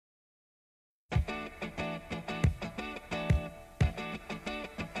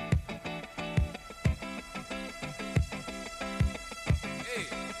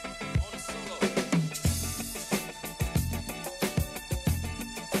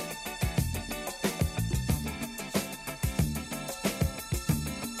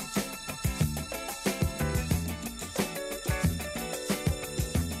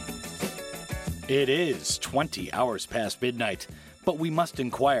It is 20 hours past midnight, but we must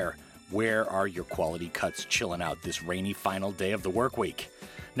inquire, where are your quality cuts chilling out this rainy final day of the work week?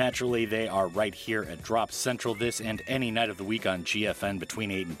 Naturally, they are right here at Drop Central this and any night of the week on GFN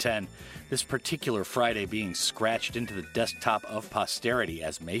between 8 and 10, this particular Friday being scratched into the desktop of posterity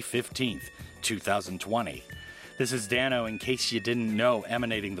as May 15th, 2020. This is Danno, in case you didn't know,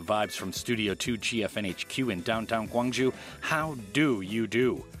 emanating the vibes from Studio 2 GFN HQ in downtown Gwangju. How do you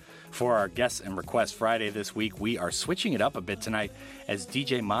do? For our Guests and Requests Friday this week, we are switching it up a bit tonight as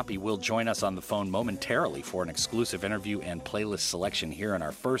DJ Moppy will join us on the phone momentarily for an exclusive interview and playlist selection here in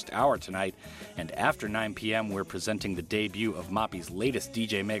our first hour tonight. And after 9 p.m., we're presenting the debut of Moppy's latest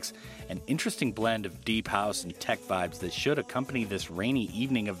DJ mix, an interesting blend of deep house and tech vibes that should accompany this rainy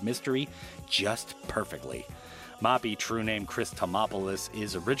evening of mystery just perfectly. Moppy, true name Chris Tomopoulos,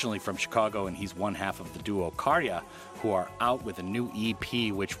 is originally from Chicago, and he's one half of the duo Karya, who are out with a new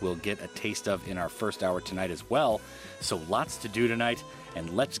EP, which we'll get a taste of in our first hour tonight as well. So lots to do tonight, and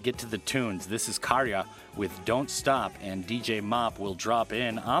let's get to the tunes. This is Karya with Don't Stop, and DJ Mop will drop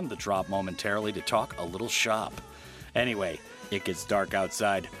in on the drop momentarily to talk a little shop. Anyway, it gets dark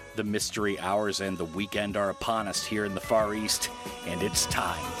outside, the mystery hours and the weekend are upon us here in the Far East, and it's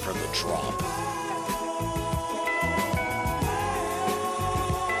time for the drop.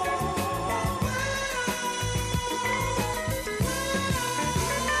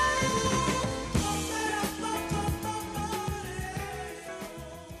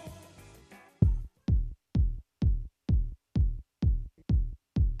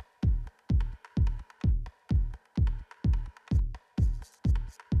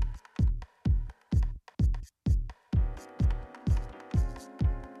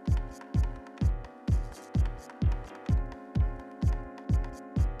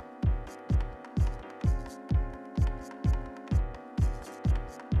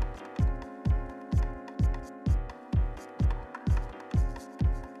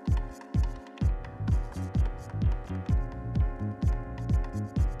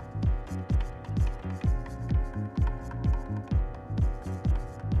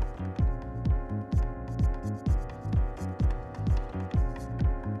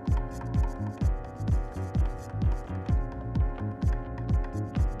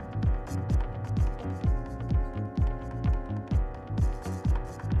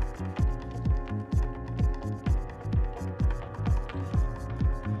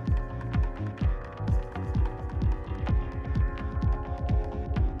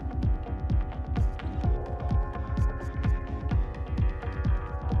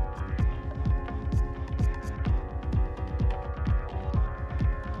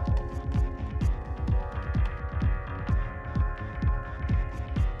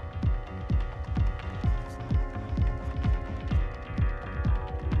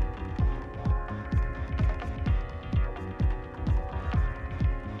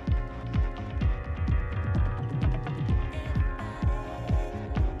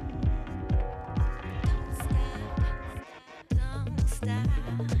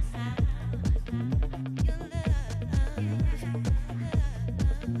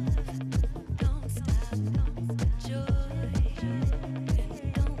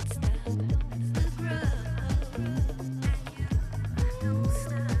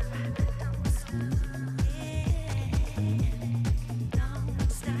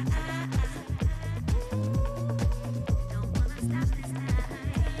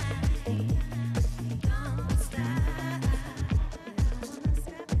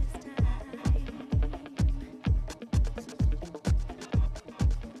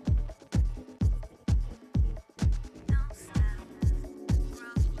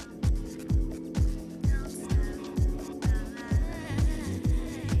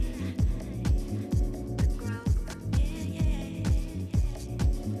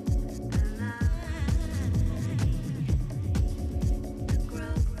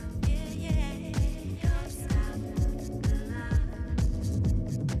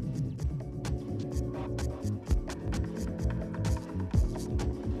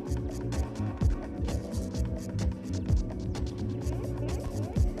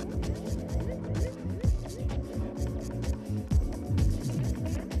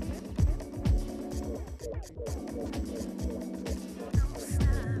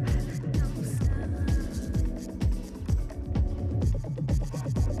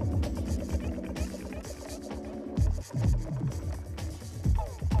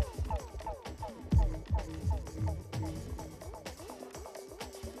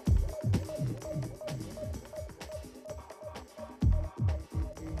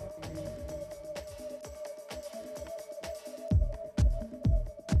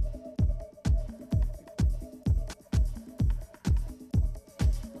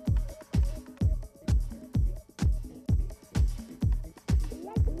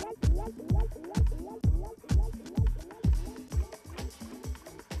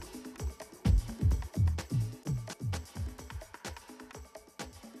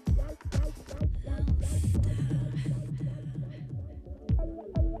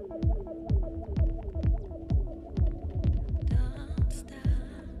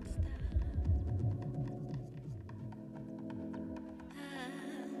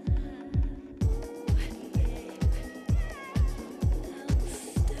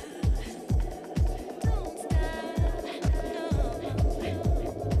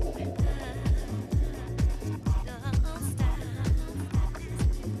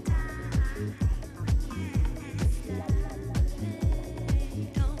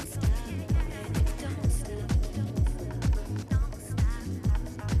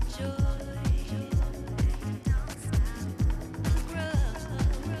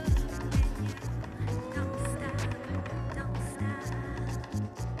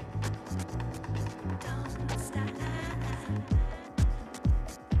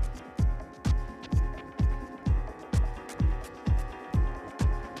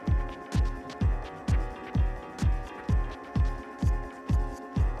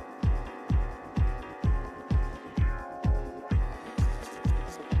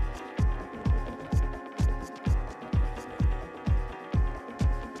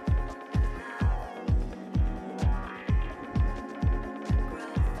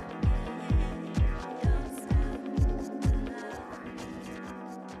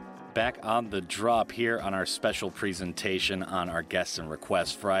 Back on the drop here on our special presentation on our Guests and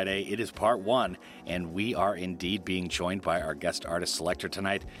Requests Friday. It is part one, and we are indeed being joined by our guest artist selector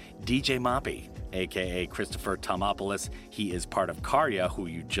tonight, DJ Moppy, a.k.a. Christopher Tomopoulos. He is part of Karya, who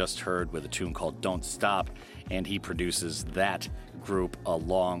you just heard with a tune called Don't Stop, and he produces that group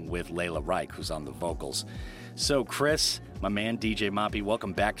along with Layla Reich, who's on the vocals. So, Chris, my man DJ Moppy,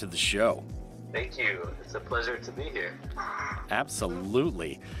 welcome back to the show. Thank you. It's a pleasure to be here.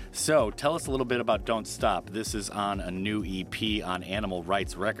 Absolutely. So tell us a little bit about Don't Stop. This is on a new EP on Animal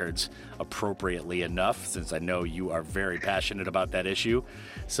Rights Records, appropriately enough, since I know you are very passionate about that issue.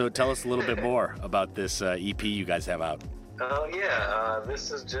 So tell us a little bit more about this EP you guys have out.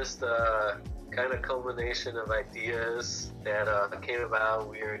 This is just a kind of culmination of ideas that came about.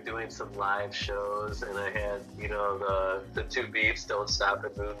 We were doing some live shows, and I had, the two beats, Don't Stop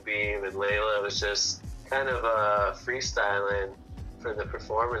and Moonbeam, and Layla was just kind of freestyling for the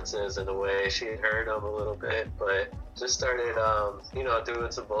performances in a way. She had heard them a little bit, but just started,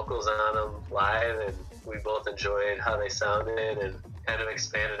 doing some vocals on them live, and we both enjoyed how they sounded and kind of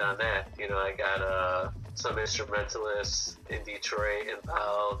expanded on that. I got some instrumentalists in Detroit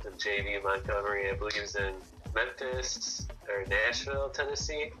involved, and JV Montgomery, I believe, is in Memphis or Nashville,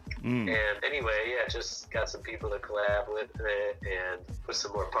 Tennessee. And anyway, just got some people to collab with it and put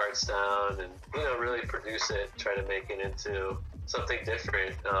some more parts down and, really produce it, try to make it into something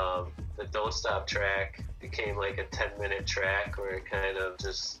different. The Don't Stop track became like a 10-minute track where it kind of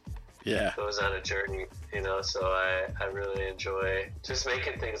just goes on a journey, so I really enjoy just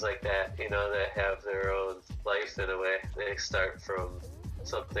making things like that, that have their own life in a way. They start from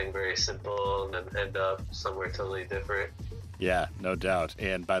something very simple and end up somewhere totally different. Yeah, no doubt.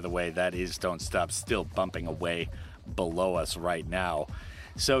 And by the way, that is Don't Stop, still bumping away below us right now.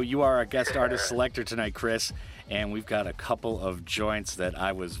 So you are our guest artist selector tonight, Chris, and we've got a couple of joints that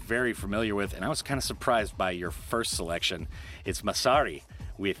I was very familiar with, and I was kind of surprised by your first selection. It's Masari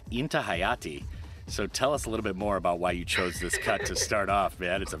with Inta Hayati. So tell us a little bit more about why you chose this cut to start off,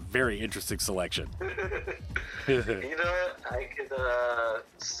 man. It's a very interesting selection. I could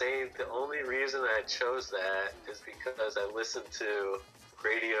say the only reason I chose that is because I listened to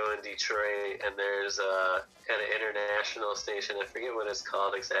radio in Detroit, and there's a kind of international station, I forget what it's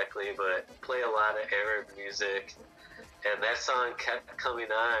called exactly, but play a lot of Arab music, and that song kept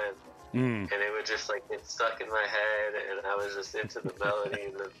coming on. And it would just get stuck in my head, and I was just into the melody,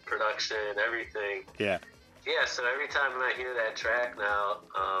 the production, everything. Yeah, so every time I hear that track now,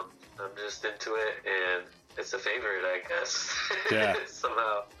 I'm just into it, and it's a favorite, I guess. Yeah.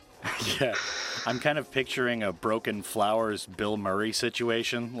 Somehow. Yeah. I'm kind of picturing a Broken Flowers Bill Murray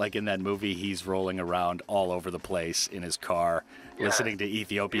situation. Like in that movie, he's rolling around all over the place in his car, listening to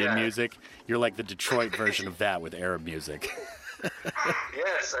Ethiopian music. You're like the Detroit version of that with Arab music.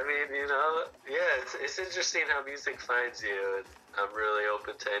 Yes, I mean, it's interesting how music finds you, and I'm really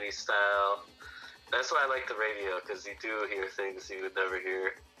open to any style. That's why I like the radio, because you do hear things you would never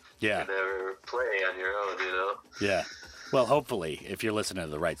hear. Yeah. You never play on your own, Yeah. Well, hopefully, if you're listening to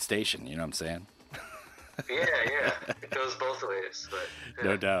the right station, you know what I'm saying? Yeah. It goes both ways. But,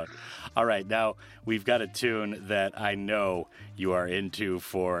 No doubt. All right, now we've got a tune that I know you are into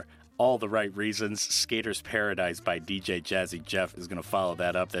for all the right reasons. Skater's Paradise by DJ Jazzy Jeff is going to follow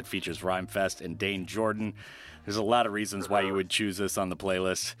that up. That features Rhymefest and Dane Jordan. There's a lot of reasons why you would choose this on the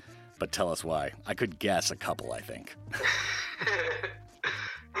playlist, but tell us why. I could guess a couple, I think.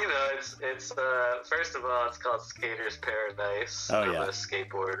 It's first of all, it's called Skater's Paradise. Oh, I'm yeah. a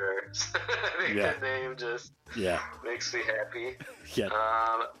skateboarder. So I think that name just makes me happy. Yeah.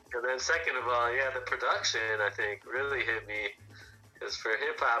 And then second of all, the production, I think, really hit me. Because for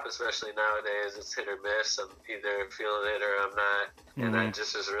hip-hop, especially nowadays, it's hit or miss. I'm either feeling it or I'm not. And I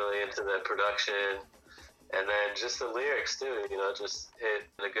just was really into the production. And then just the lyrics, too, just hit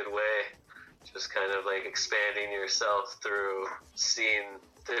in a good way. Just kind of expanding yourself through seeing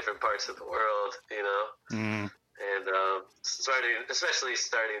different parts of the world, And especially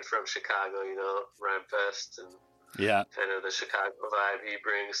starting from Chicago, Rhymefest and kind of the Chicago vibe he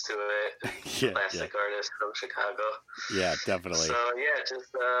brings to it. Classic artist from Chicago. Yeah, definitely. So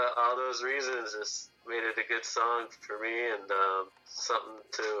just all those reasons just made it a good song for me, and something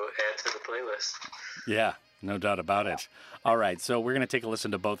to add to the playlist. Yeah, no doubt about it. All right, so we're going to take a listen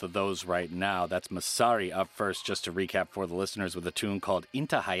to both of those right now. That's Masari up first, just to recap for the listeners, with a tune called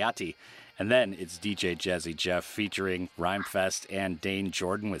Inta Hayati. And then it's DJ Jazzy Jeff featuring Rhymefest and Dane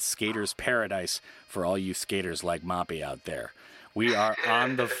Jordan with Skater's Paradise for all you skaters like Moppy out there. We are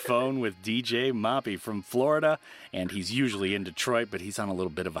on the phone with DJ Moppy from Florida, and he's usually in Detroit, but he's on a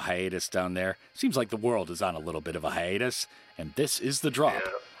little bit of a hiatus down there. Seems like the world is on a little bit of a hiatus, and this is The Drop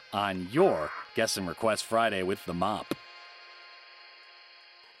on your Guess and Request Friday with the Mop.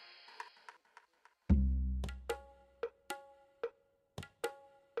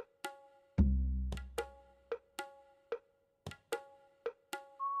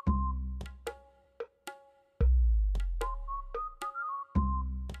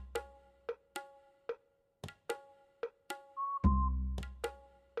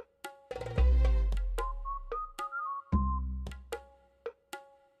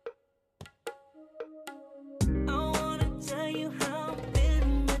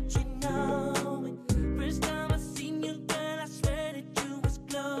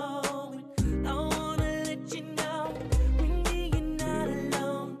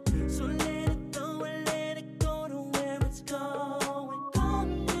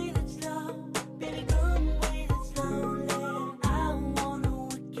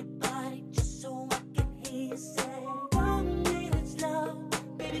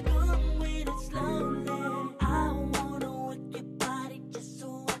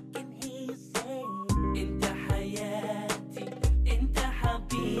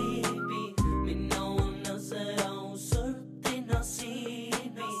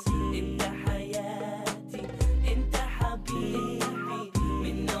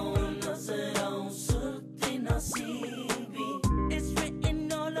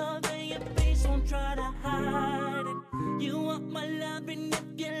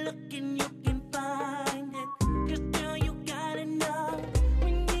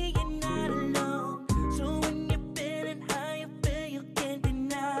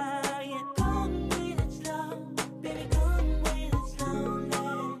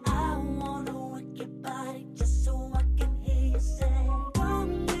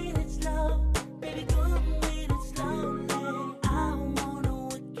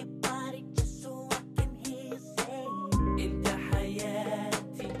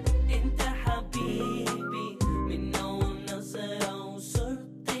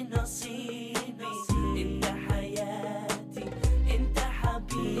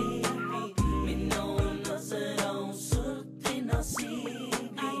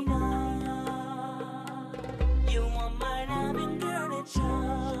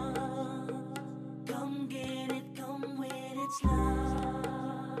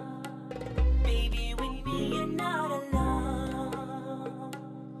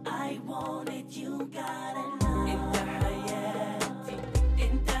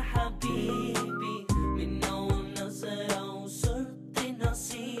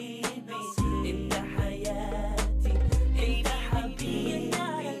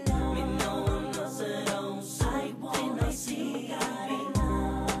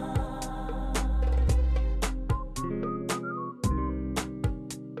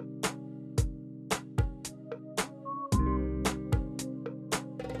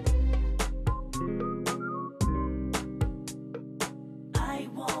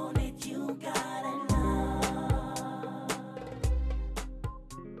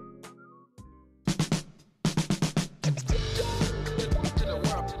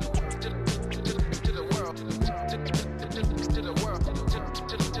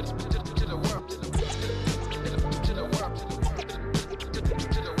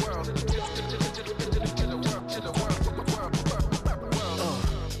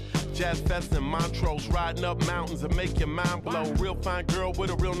 Fest in Montrose, riding up mountains and make your mind blow. Real fine girl with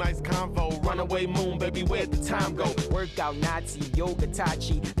a real nice convo. Runaway moon, baby, where'd the time go? Workout Nazi, yoga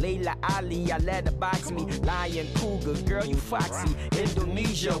Tachi, Layla Ali, I let her box me. Lion Cougar, girl, you foxy.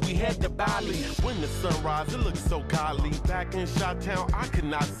 Indonesia, we head to Bali. When the sunrise, it looks so godly. Back in Chi-Town, I could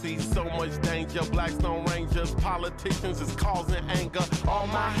not see so much danger. Blackstone Rangers, politicians is causing anger. All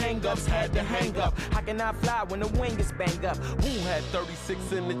my hang-ups had to hang up. How can I fly when the wing is banged up? Who had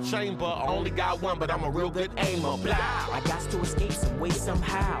 36 in the chamber? Only got one, but I'm a real good aimer. Blah. I got to escape some way,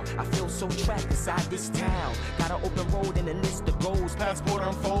 somehow. I feel so trapped inside this town. Got an open road and a list of goals. Passport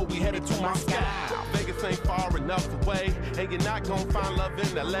unfold, we headed to Moscow. Vegas ain't far enough away, and you're not gonna find love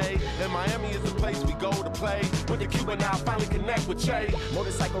in LA. And Miami is the place we go to play. When the Cuban now finally connect with Che.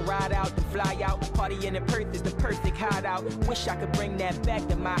 Motorcycle ride out and fly out. Partying in Perth is the perfect hideout. Wish I could bring that back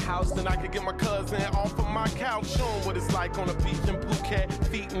to my house. Then I could get my cousin off of my couch. Show him what it's like on a beach in Phuket.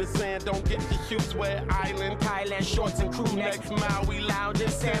 Feet in the sand, don't get your shoes wet. Island, Thailand, shorts and crew necks. Maui, lounge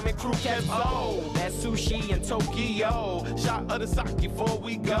and salmon crew cats. Oh, that's that sushi in Tokyo. Shot of the sake before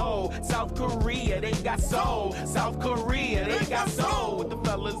we go. South Korea, they got soul. South Korea, they got soul. With the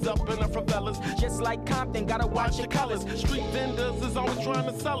fellas up in the favelas. Just like Compton, gotta watch your colors. Street vendors is always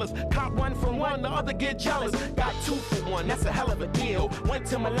trying to sell us. Cop one for one, the other get jealous. Got 2 for 1, that's a hell of a deal. Went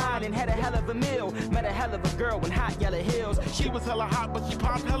to Milan and had a hell of a meal. Met a hell of a girl in hot yellow hills. She was hella hot, but she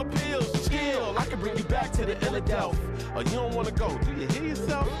popped hella pills. Chill, I can bring you back to the Philadelphia. Oh, you don't wanna go, do you hear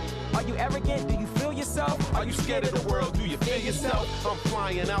yourself? Are you arrogant? Do you feel yourself? Are you scared of the world? Do you fear yourself? I'm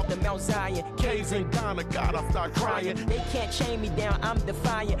flying out The Mount Zion, caves in Ghana, God, I start crying. They can't chain me down, I'm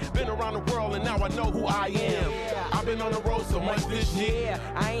defiant. Been around the world and now I know who I am. I've been on the road so much this year. Yeah,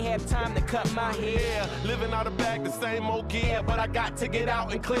 I ain't have time to cut my hair. Yeah, living out of bag, the same old gear, but I got to get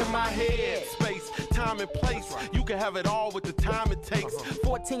out and clear my head. Space, time, and place. You can have it all with the time it takes.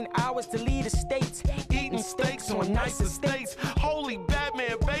 14 hours to leave the States. Eating steaks on nice estates. Holy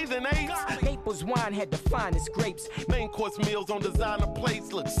Batman, bathing apes. Naples wine had the finest grapes. Main course meals on designer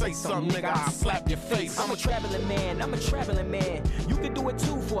plates. Look, say something, nigga, I'll slap your face. I'm a traveling man, I'm a traveling man. You can do it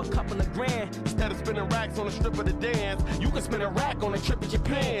too for a couple of grand. Instead of spinning racks on a strip of the dance, you can spin a rack on a trip to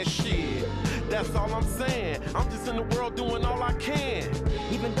Japan. Shit, that's all I'm saying. I'm just in the world doing all I can.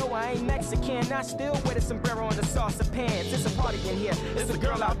 Even though I ain't Mexican, I still wear the sombrero on the salsa pants. It's a party in here, It's a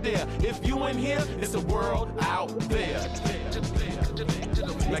girl out there. If you in here, it's a world out there.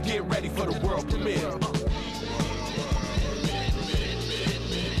 Now get ready for the world premiere.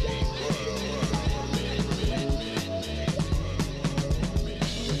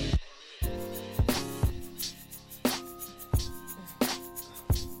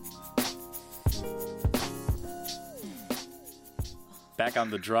 Back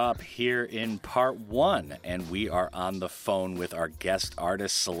on the drop here in part 1, and we are on the phone with our guest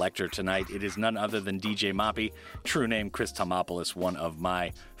artist Selector tonight. It is none other than DJ Moppy, true name Chris Tomopoulos, one of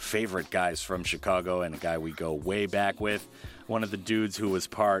my favorite guys from Chicago and a guy we go way back with. One of the dudes who was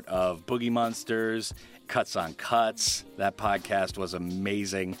part of Boogie Monsters, Cuts on Cuts. That podcast was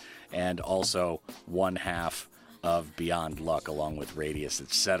amazing, and also one half of Beyond Luck along with Radius,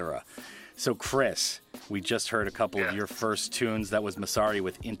 etc. So, Chris, we just heard a couple of your first tunes. That was Masari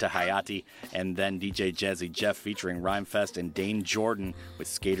with Inta Hayati, and then DJ Jazzy Jeff featuring Rhymefest and Dane Jordan with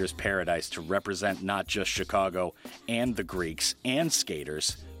Skaters Paradise to represent not just Chicago and the Greeks and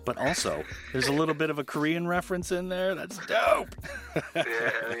skaters, but also there's a little bit of a Korean reference in there. That's dope.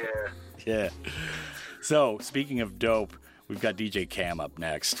 Yeah. So, speaking of dope, we've got DJ Cam up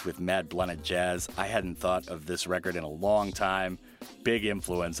next with Mad Blunted Jazz. I hadn't thought of this record in a long time. Big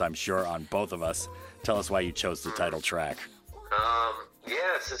influence, I'm sure, on both of us. Tell us why you chose the title track. Yeah,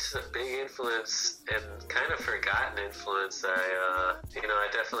 it's just a big influence and kind of forgotten influence. I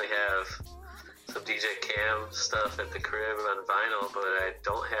definitely have some DJ Cam stuff at the crib on vinyl, but I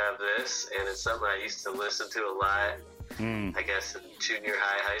don't have this, and it's something I used to listen to a lot. I guess in junior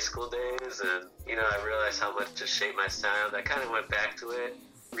high school days, and I realized how much it shaped my sound. I kind of went back to it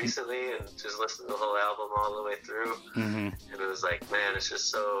recently and just listened to the whole album all the way through, and it was like, man, it's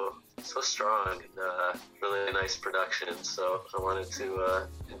just so strong and really nice production. So I wanted to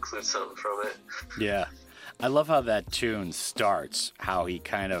include something from it. Yeah, I love how that tune starts. How he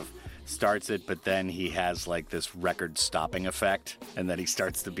kind of starts it, but then he has like this record stopping effect, and then he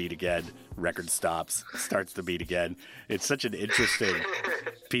starts the beat again, record stops, starts the beat again. It's such an interesting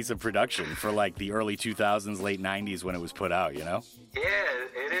piece of production for like the early 2000s, late 90s when it was put out, Yeah,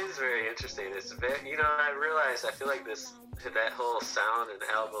 it is very interesting. It's very, I realized, I feel like that whole sound and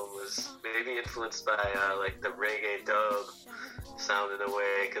album was maybe influenced by like the reggae dub sound in a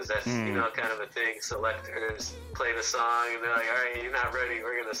way, because that's kind of a thing. Selectors play the song and they're like, all right, you're not ready,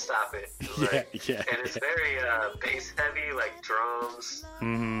 we're gonna stop it. And it's very bass heavy, like drums,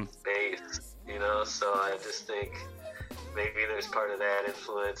 bass, so I just think maybe there's part of that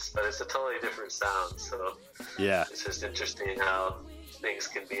influence, but it's a totally different sound. So yeah, it's just interesting how things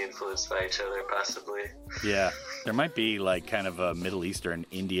can be influenced by each other, possibly. Yeah, there might be like kind of a Middle Eastern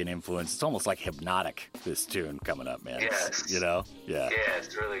Indian influence. It's almost like hypnotic, this tune coming up, man. Yes. Yeah,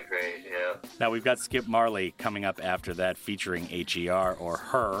 it's really great. Yeah. Now we've got Skip Marley coming up after that, featuring HER, or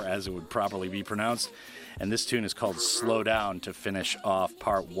Her as it would properly be pronounced, and this tune is called Slow Down to finish off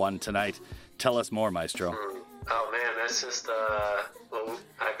part 1 tonight. Tell us more, Maestro. Oh man, that's just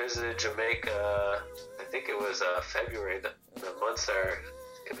I visited Jamaica, I think it was February. The months are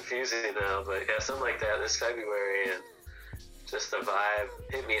confusing now, but yeah, something like that this February, and just the vibe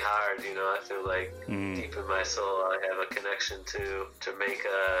hit me hard. I feel like deep in my soul I have a connection to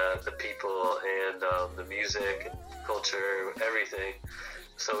Jamaica, the people, and the music, culture, everything.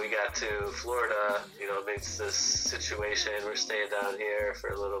 So we got to Florida, you know, amidst this situation. We're staying down here for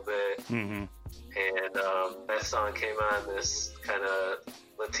a little bit. Mm-hmm. And that song came on this kind of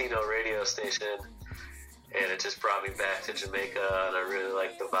Latino radio station. And it just brought me back to Jamaica, and I really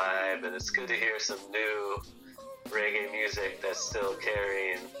like the vibe. And it's good to hear some new reggae music that's still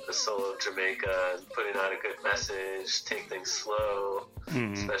carrying the soul of Jamaica and putting out a good message, take things slow,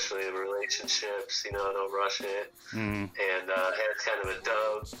 especially in relationships, you know, don't rush it. And had kind of a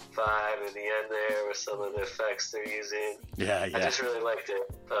dub vibe in the end there with some of the effects they're using. Yeah. I just really liked it.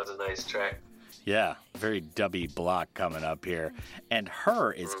 That was a nice track. Yeah, very dubby block coming up here. And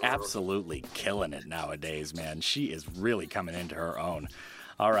Her is absolutely killing it nowadays, man. She is really coming into her own.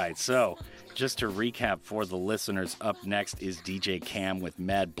 All right, so just to recap for the listeners, up next is DJ Cam with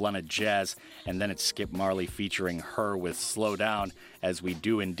Mad Blunted Jazz, and then it's Skip Marley featuring Her with Slow Down, as we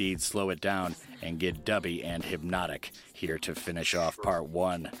do indeed slow it down and get dubby and hypnotic here to finish off part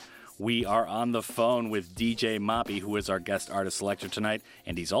one. We are on the phone with DJ Moppy, who is our guest artist selector tonight,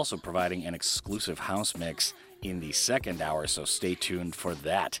 and he's also providing an exclusive house mix in the second hour, so stay tuned for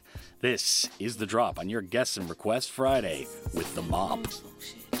that. This is The Drop on your Guests and Requests Friday with The Mop.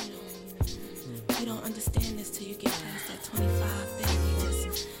 You don't understand this till you get past that 25 thing. You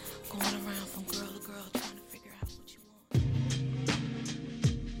just going around from girl to girl trying to figure out what you want.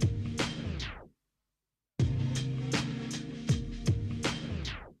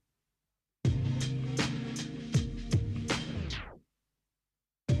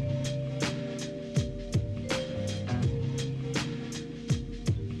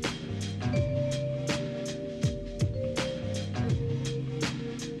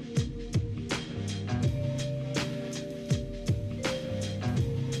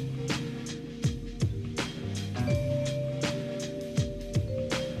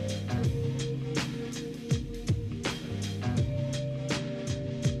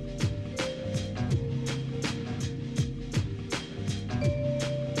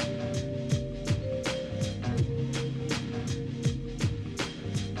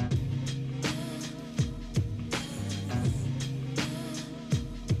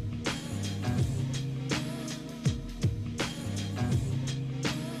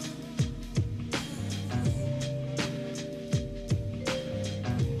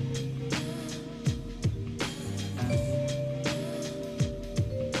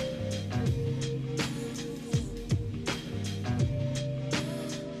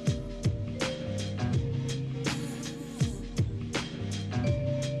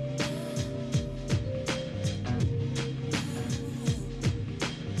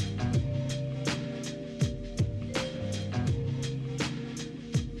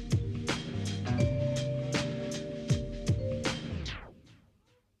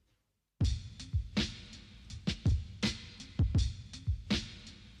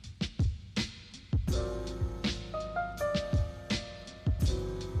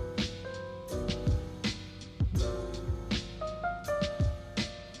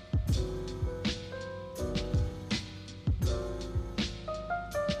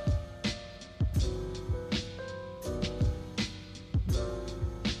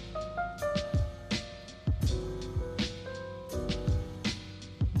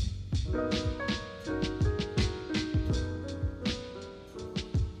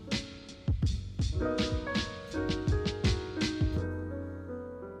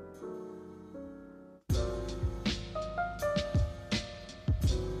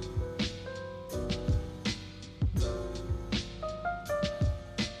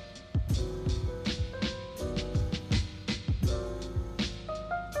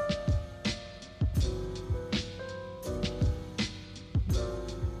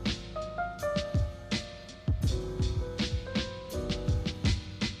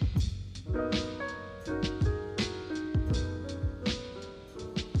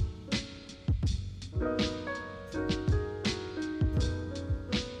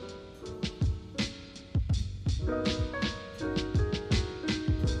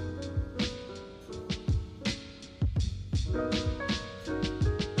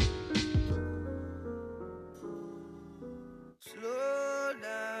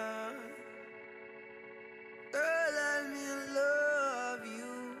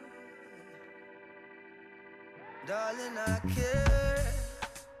 Darling, I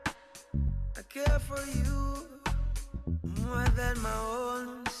care for you more than my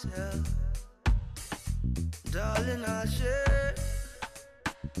own self. Darling, I'll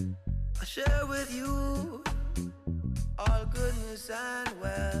share with you all goodness and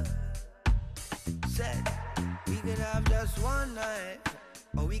wealth. Said we can have just one night,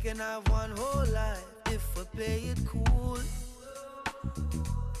 or we can have one whole life if we play it cool.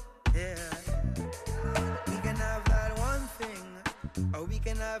 Yeah. We can have that one thing, or we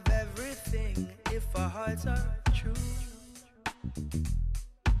can have everything if our hearts are true.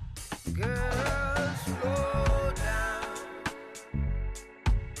 Girl, slow down.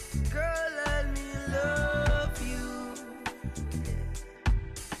 Girl, let me love you.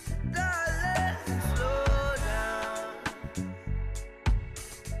 Darling, slow down.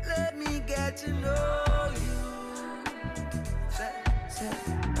 Let me get to know you.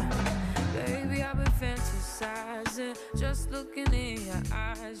 Baby, I've been fantasizing, just looking in your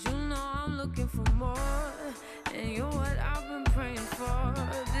eyes. You know I'm looking for more, and you're what I've been praying for.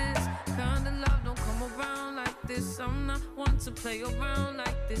 This kind of love don't come around like this. I'm not one to play around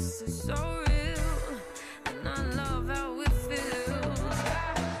like this. It's so real, and I love how it feels.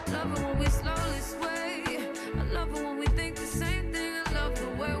 I love it when we slowly sway. I love it when we think the same thing. I love the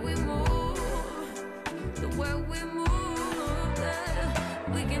way we move, the way we move.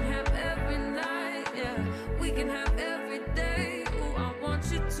 Yeah. We can have every night, yeah. We can have every day. Ooh, I want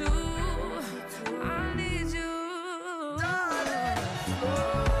you to. I need you.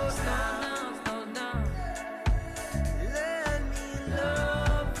 Slow down. Let me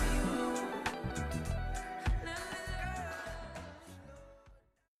love you.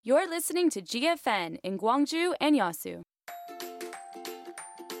 You're listening to GFN in Gwangju and Yeosu.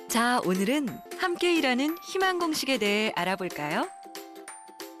 자, 오늘은 함께 일하는 희망 공식에 대해 알아볼까요?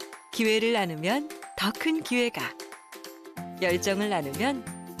 기회를 나누면 더 큰 기회가, 열정을 나누면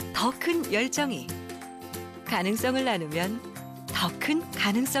더 큰 열정이, 가능성을 나누면 더 큰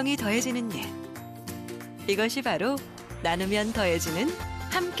가능성이 더해지는 일. 이것이 바로 나누면 더해지는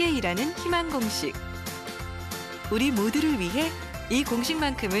함께 일하는 희망 공식. 우리 모두를 위해 이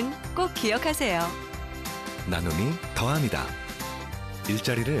공식만큼은 꼭 기억하세요. 나눔이 더합니다.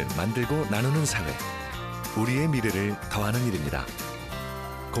 일자리를 만들고 나누는 사회. 우리의 미래를 더하는 일입니다.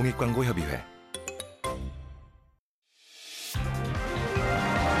 공익광고협의회.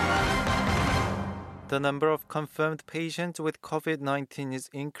 The number of confirmed patients with COVID-19 is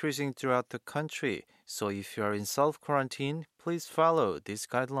increasing throughout the country, so if you are in self-quarantine, please follow these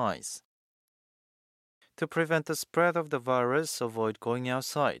guidelines. To prevent the spread of the virus, avoid going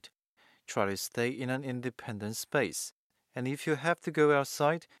outside. Try to stay in an independent space. And if you have to go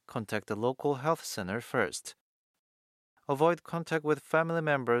outside, contact the local health center first. Avoid contact with family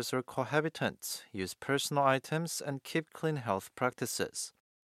members or cohabitants. Use personal items and keep clean health practices.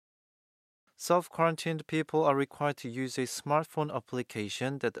 Self-quarantined people are required to use a smartphone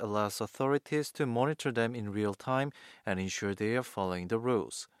application that allows authorities to monitor them in real time and ensure they are following the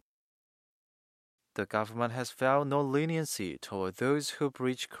rules. The government has vowed no leniency toward those who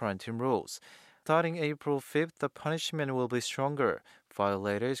breach quarantine rules. Starting April 5th, the punishment will be stronger.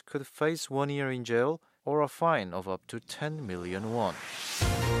 Violators could face 1 year in jail or a fine of up to 10 million won.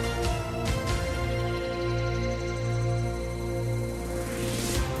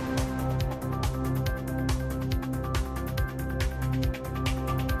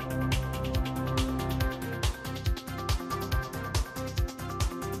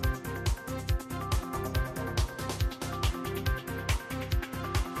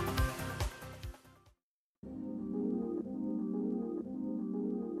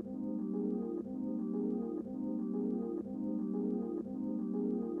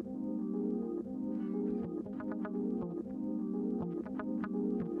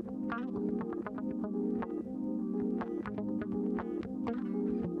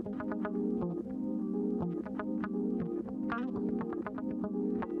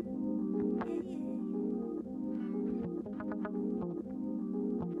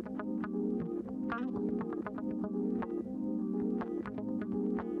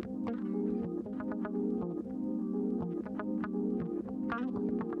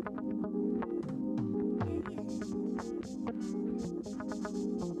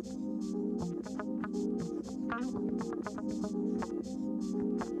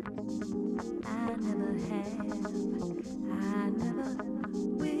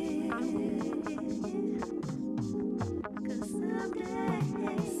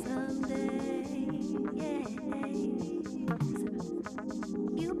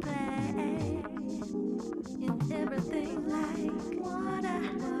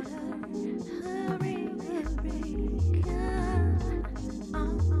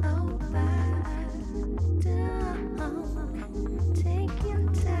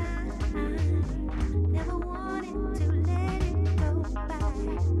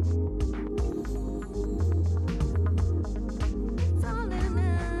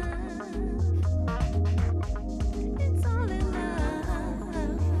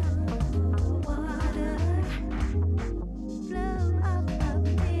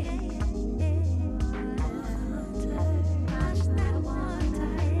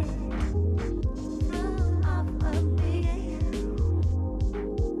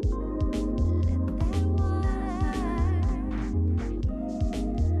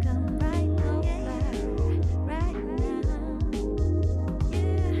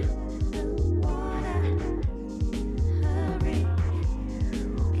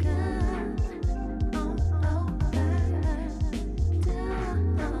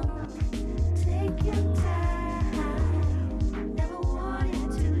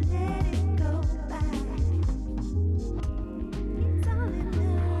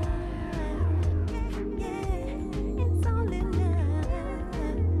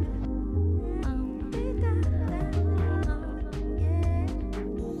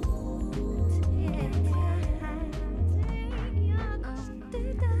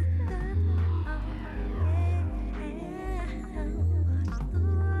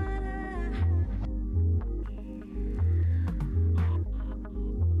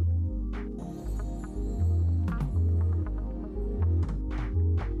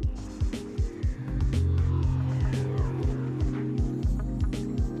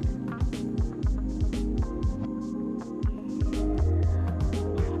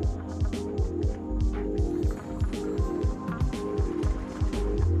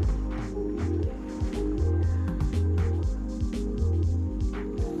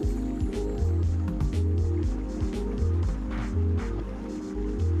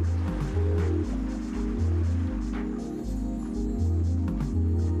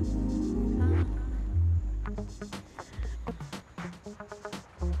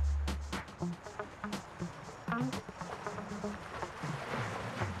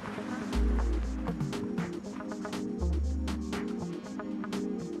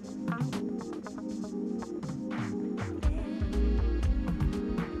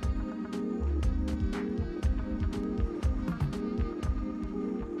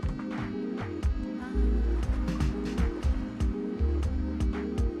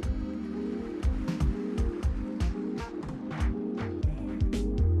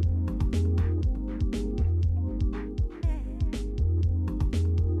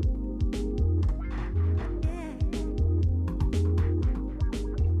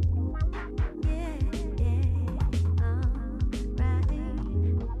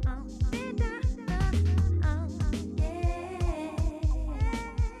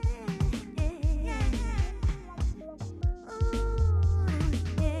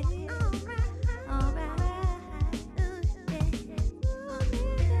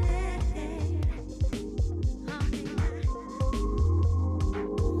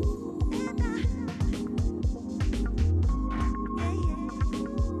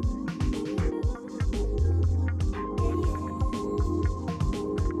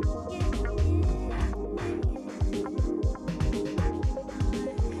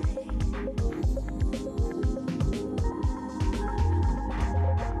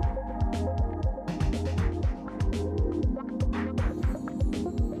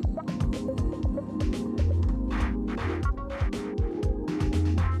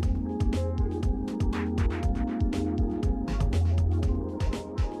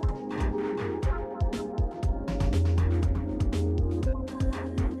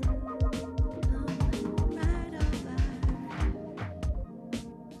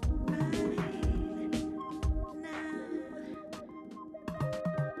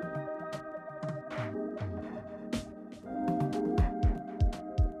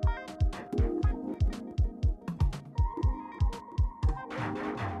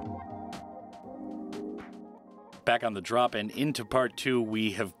 Back on the drop and into part 2,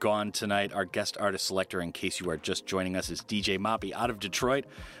 we have gone tonight. Our guest artist selector, in case you are just joining us, is DJ Moppy out of Detroit,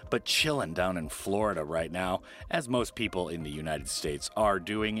 but chilling down in Florida right now, as most people in the United States are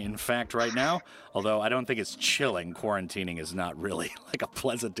doing, in fact, right now. Although I don't think it's chilling. Quarantining is not really like a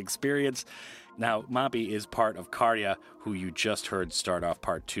pleasant experience. Now, Moppy is part of Kardia, who you just heard start off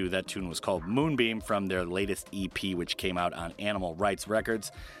part 2. That tune was called Moonbeam from their latest EP, which came out on Animal Rights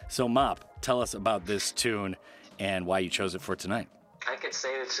Records. So, Mop, tell us about this tune and why you chose it for tonight. I could say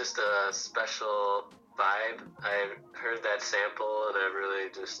it's just a special vibe. I heard that sample and I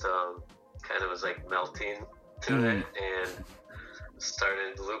really just kind of was like melting to it and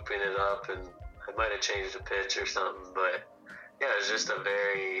started looping it up, and I might have changed the pitch or something, but yeah, it was just a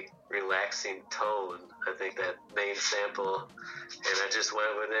very relaxing tone. I think that main sample, and I just went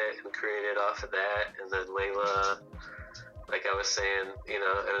with it and created off of that. And then Layla, like I was saying, you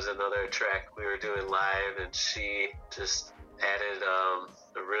know, it was another track we were doing live, and she just added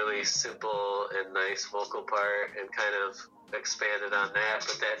a really simple and nice vocal part and kind of expanded on that,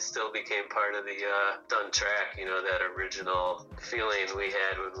 but that still became part of the done track, you know, that original feeling we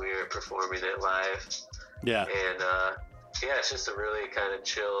had when we were performing it live. Yeah. And yeah, it's just a really kind of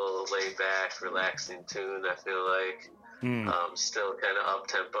chill, laid back, relaxing tune, I feel like. Still kind of up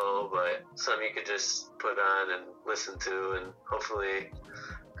tempo, but something you could just put on and listen to and hopefully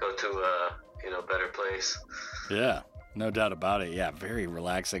go to a, you know, better place. Yeah, no doubt about it. Yeah, very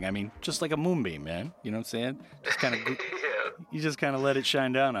relaxing. I mean, just like a moonbeam, man. You know what I'm saying? Just kind of, you just kind of let it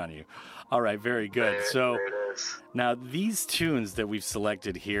shine down on you. All right, very good. So now these tunes that we've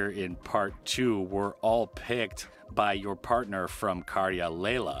selected here in part 2 were all picked by your partner from Kardia,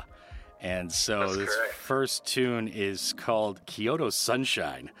 Layla. And so this first tune is called Kyoto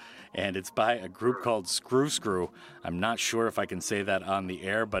Sunshine, and it's by a group called Screw Screw. I'm not sure if I can say that on the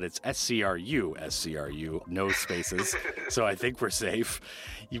air, but it's SCRU, no spaces, so I think we're safe.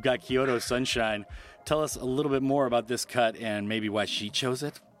 You've got Kyoto Sunshine. Tell us a little bit more about this cut and maybe why she chose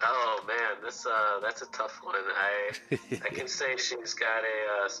it. Oh man, that's a tough one. I can say she's got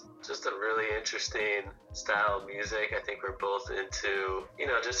just a really interesting style of music. I think we're both into, you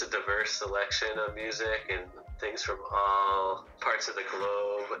know, just a diverse selection of music and things from all parts of the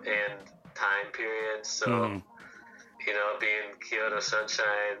globe and time periods. So, you know, being Kyoto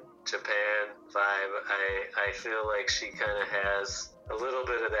Sunshine, Japan vibe, I feel like she kind of has a little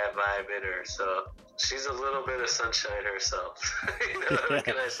bit of that vibe in her. So she's a little bit of sunshine herself. You know, what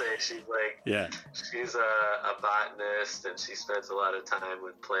can I say? She's like, she's a botanist, and she spends a lot of time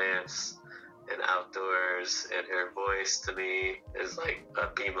with plants and outdoors, and her voice to me is like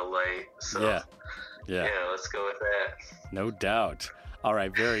a beam of light. So yeah, let's go with that. No doubt. All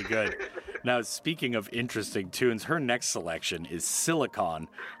right, very good. Now, speaking of interesting tunes, her next selection is Silicon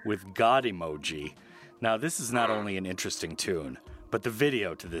with God Emoji. Now, this is not only an interesting tune, but the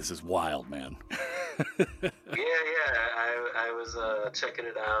video to this is wild, man. I was checking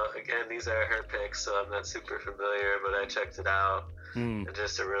it out. Again, these are her picks, so I'm not super familiar, but I checked it out. And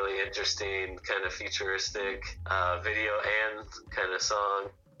just a really interesting kind of futuristic video and kind of song.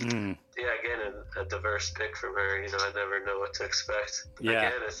 Yeah, again, a diverse pick from her. You know, I never know what to expect.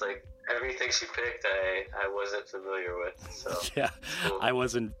 Again, it's like everything she picked, I wasn't familiar with. So cool. I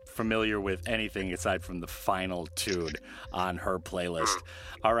wasn't familiar with anything aside from the final tune on her playlist.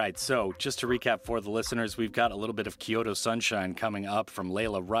 All right, so just to recap for the listeners, we've got a little bit of Kyoto Sunshine coming up from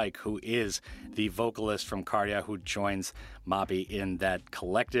Layla Reich, who is the vocalist from Kardia, who joins Moppy in that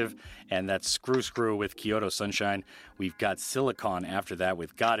collective, and that's Screw Screw with Kyoto Sunshine. We've got Silicon after that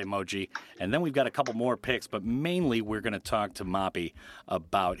with God Emoji, and then we've got a couple more picks, but mainly we're going to talk to Moppy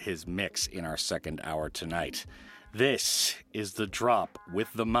about his mix in our second hour tonight. This is The Drop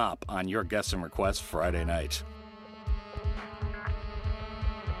with The Mop on your Guest and Request Friday night.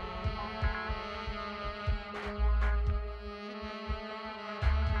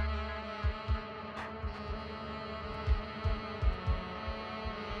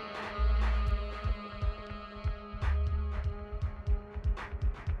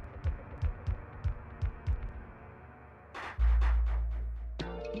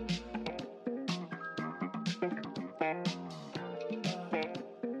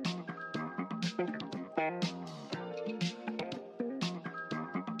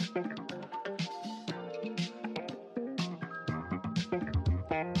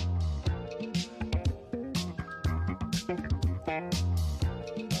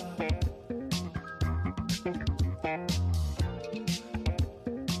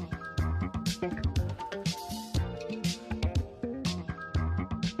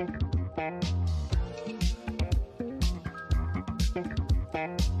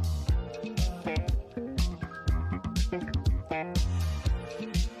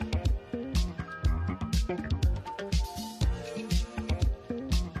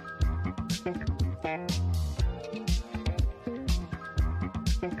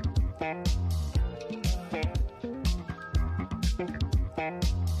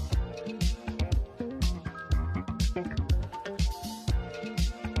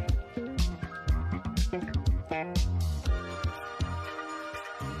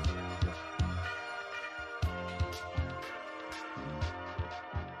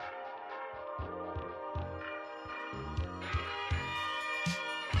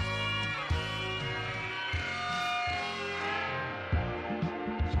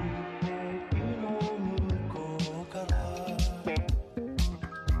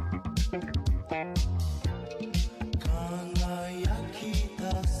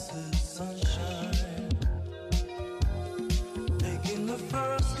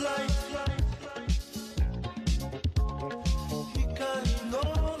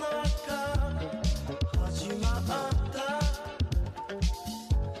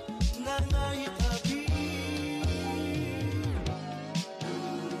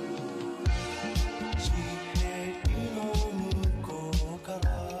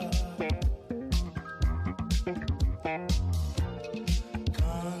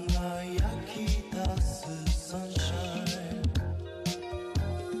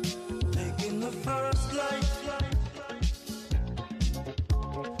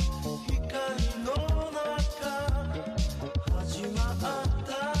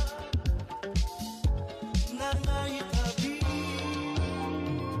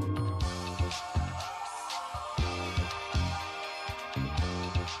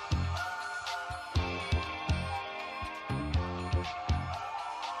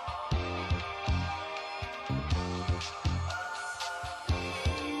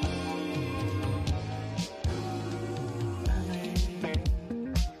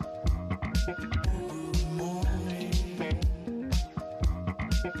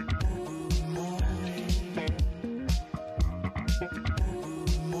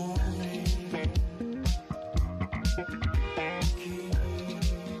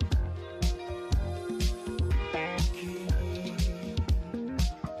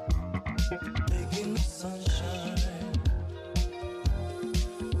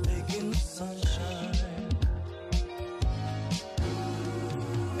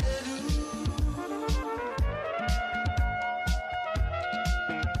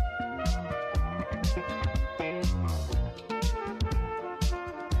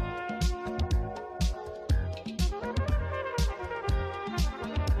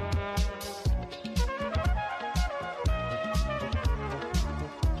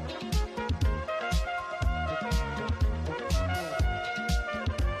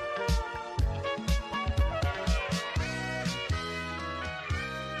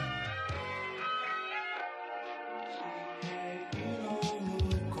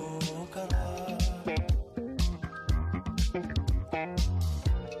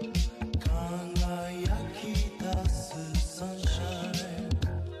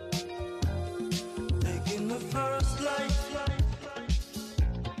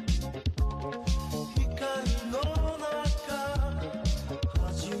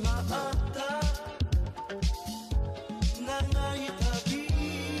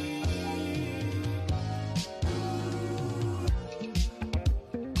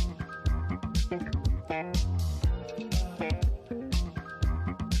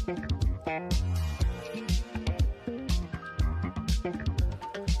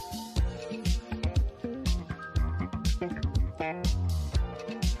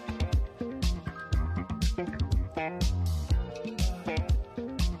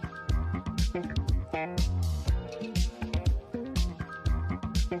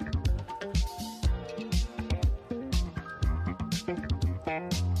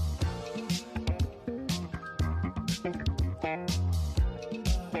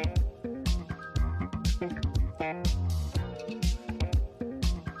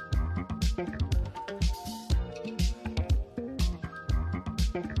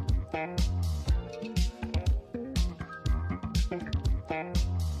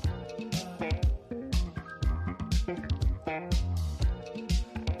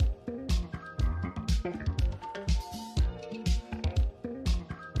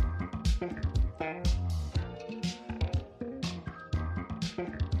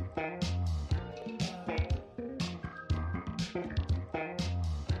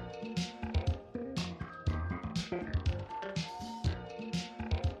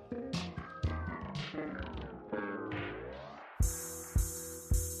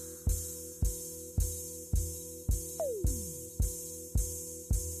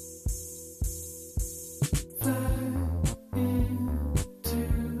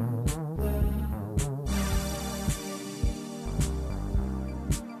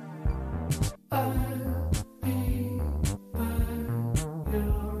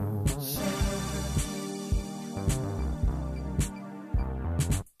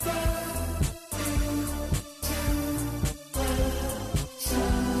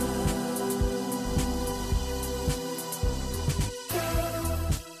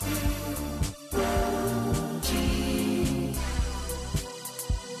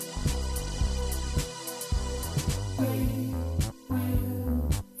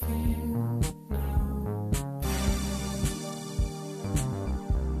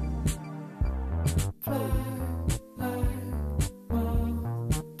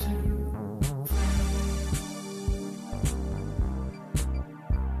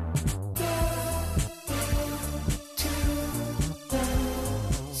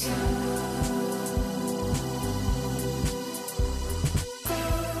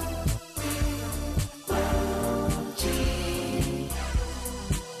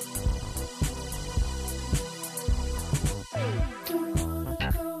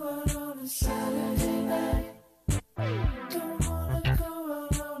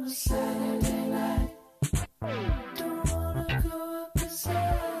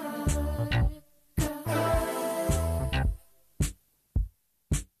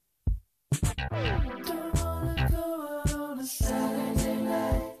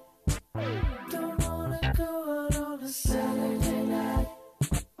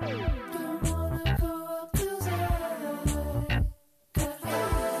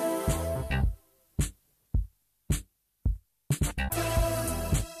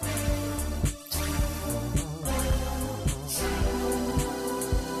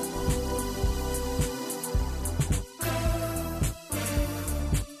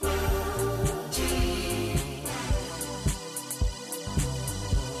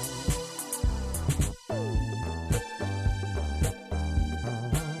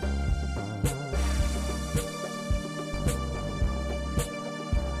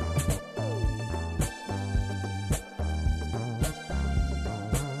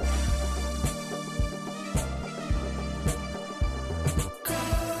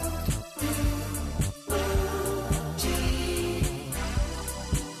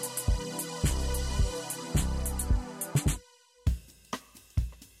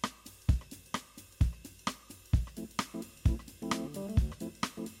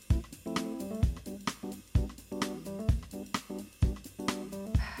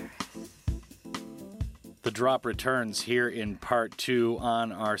 The Drop returns here in part 2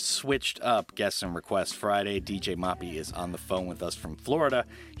 on our switched up Guest and Request Friday. DJ Moppy is on the phone with us from Florida.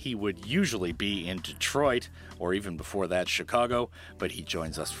 He would usually be in Detroit, or even before that, Chicago, but he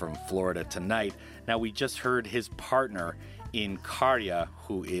joins us from Florida tonight. Now, we just heard his partner in Karya,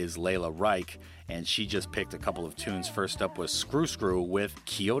 who is Layla Reich, and she just picked a couple of tunes. First up was Screw Screw with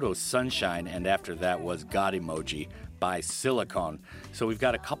Kyoto Sunshine, and after that was God Emoji by Silicone. So we've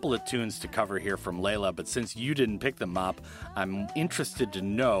got a couple of tunes to cover here from Layla, but since you didn't pick them up, I'm interested to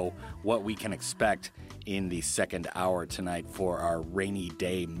know what we can expect in the second hour tonight for our rainy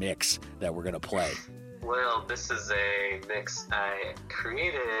day mix that we're going to play. Well, this is a mix I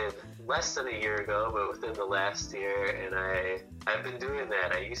created less than a year ago, but within the last year, and I've been doing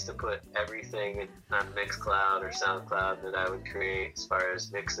that. I used to put everything on Mixcloud or SoundCloud that I would create as far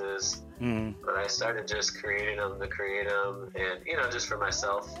as mixes, but I started just creating them to create them, and, you know, just for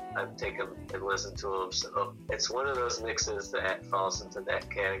myself, I've taken and listened to them, so it's one of those mixes that falls into that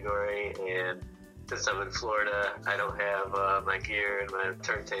category, and since I'm in Florida, I don't have my gear and my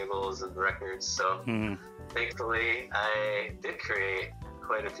turntables and records, so thankfully I did create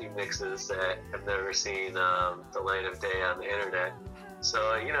quite a few mixes that have never seen the light of day on the internet.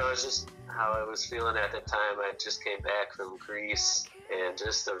 So, you know, it's just how I was feeling at the time. I just came back from Greece, and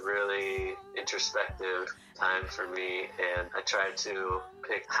just a really introspective time for me, and I tried to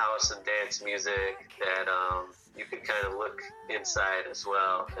pick house and dance music that you could kind of look inside as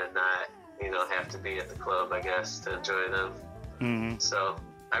well and not, you know, have to be at the club, I guess, to enjoy them. So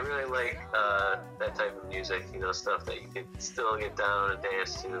I really like that type of music, you know, stuff that you can still get down and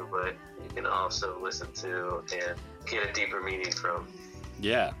dance to, but you can also listen to and get a deeper meaning from.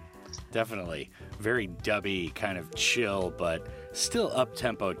 Yeah, definitely. Very dubby, kind of chill, but still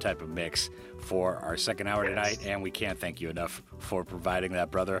up-tempo type of mix for our second hour tonight, and we can't thank you enough for providing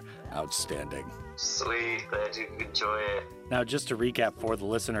that, brother. Outstanding. Sweet. Glad you enjoy it. Now, just to recap for the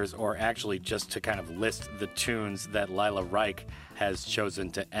listeners, or actually just to kind of list the tunes that Layla Reich has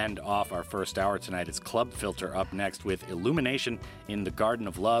chosen to end off our first hour tonight, it's Club Filter up next with Illumination in the Garden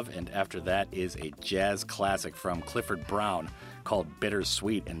of Love, and after that is a jazz classic from Clifford Brown called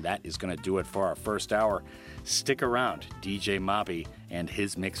Bittersweet, and that is going to do it for our first hour. Stick around. DJ Moppy and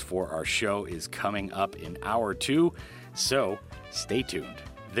his mix for our show is coming up in hour 2, so stay tuned.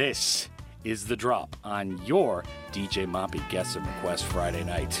 This is The Drop on your DJ Moppy Guest and Request Friday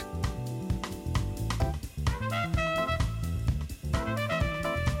night.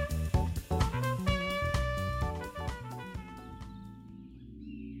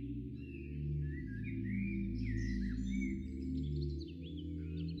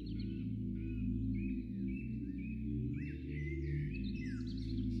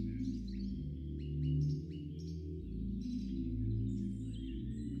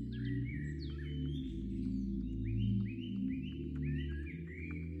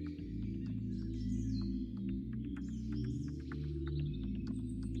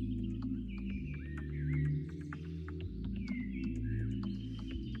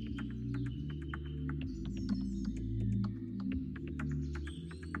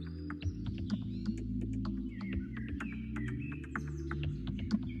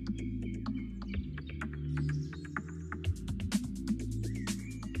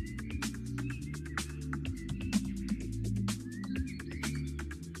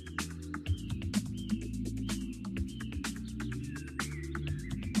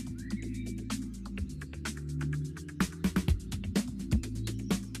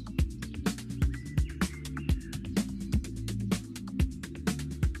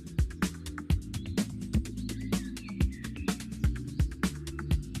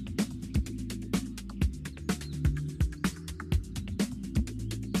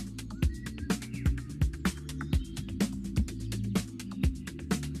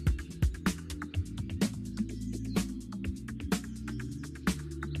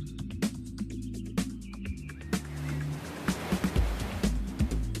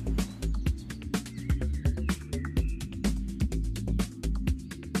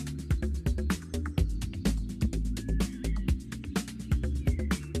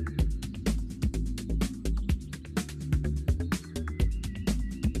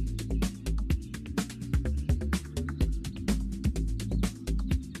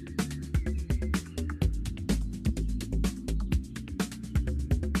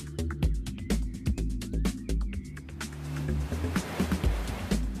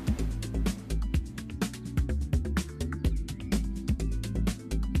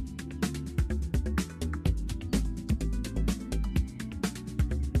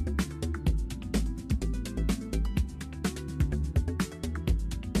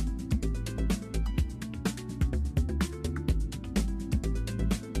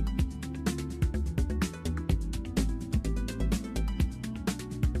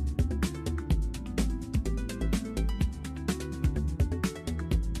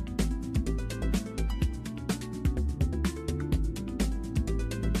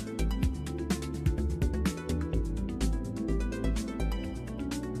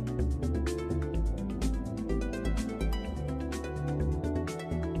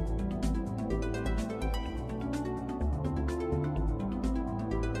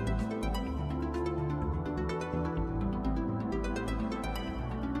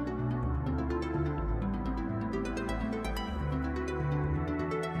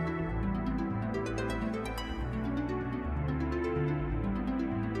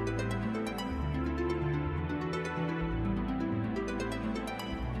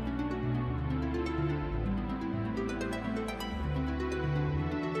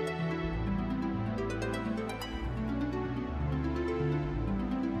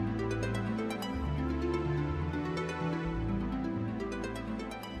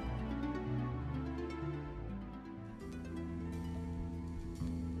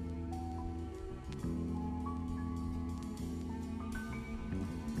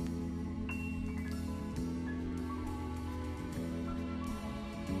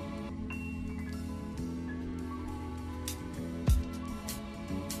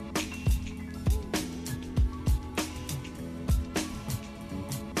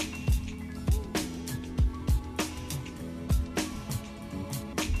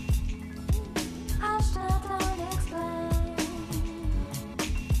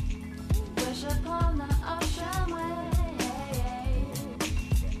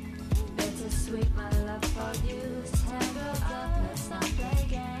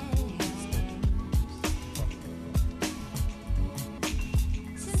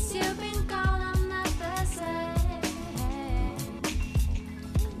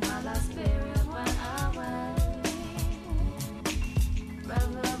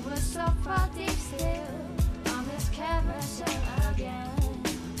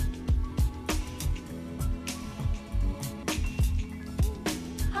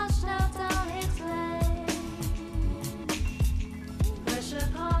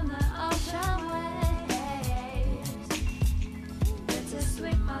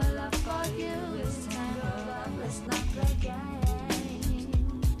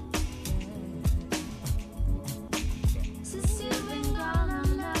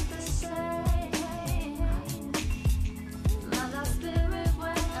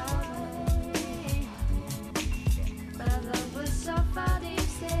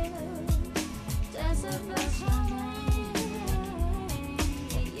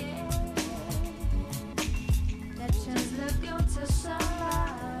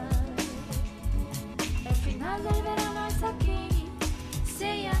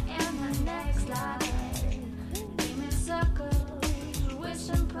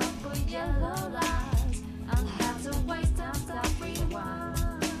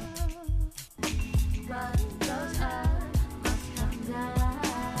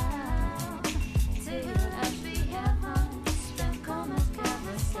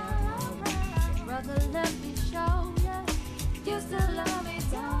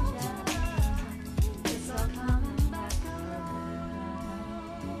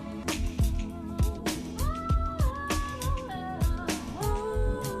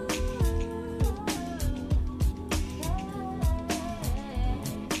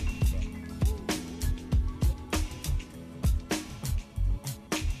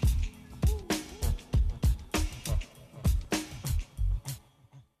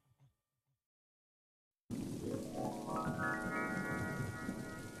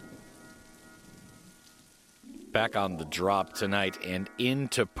 Back on the drop tonight, and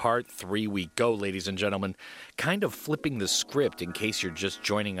into part 3 we go, ladies and gentlemen. Kind of flipping the script in case you're just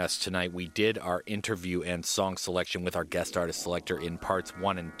joining us tonight. We did our interview and song selection with our guest artist selector in parts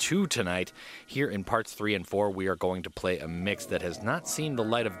 1 and 2 tonight. Here in parts 3 and 4, we are going to play a mix that has not seen the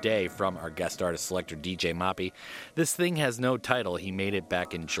light of day from our guest artist selector, DJ Moppy. This thing has no title. He made it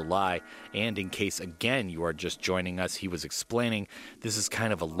back in July, and in case, again, you are just joining us, he was explaining this is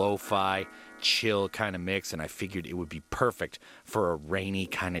kind of a lo-fi, chill kind of mix, and I figured it would be perfect for a rainy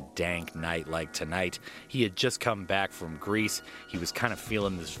kind of dank night like tonight. He had just come back from Greece. He was kind of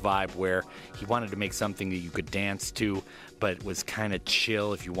feeling this vibe where he wanted to make something that you could dance to, but was kind of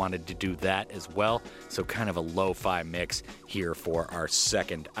chill if you wanted to do that as well. So kind of a lo-fi mix here for our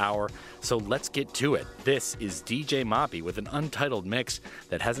second hour. So let's get to it. This is DJ Moppy with an untitled mix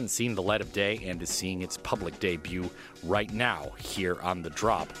that hasn't seen the light of day and is seeing its public debut right now here on The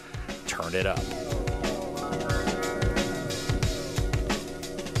Drop. Turn it up.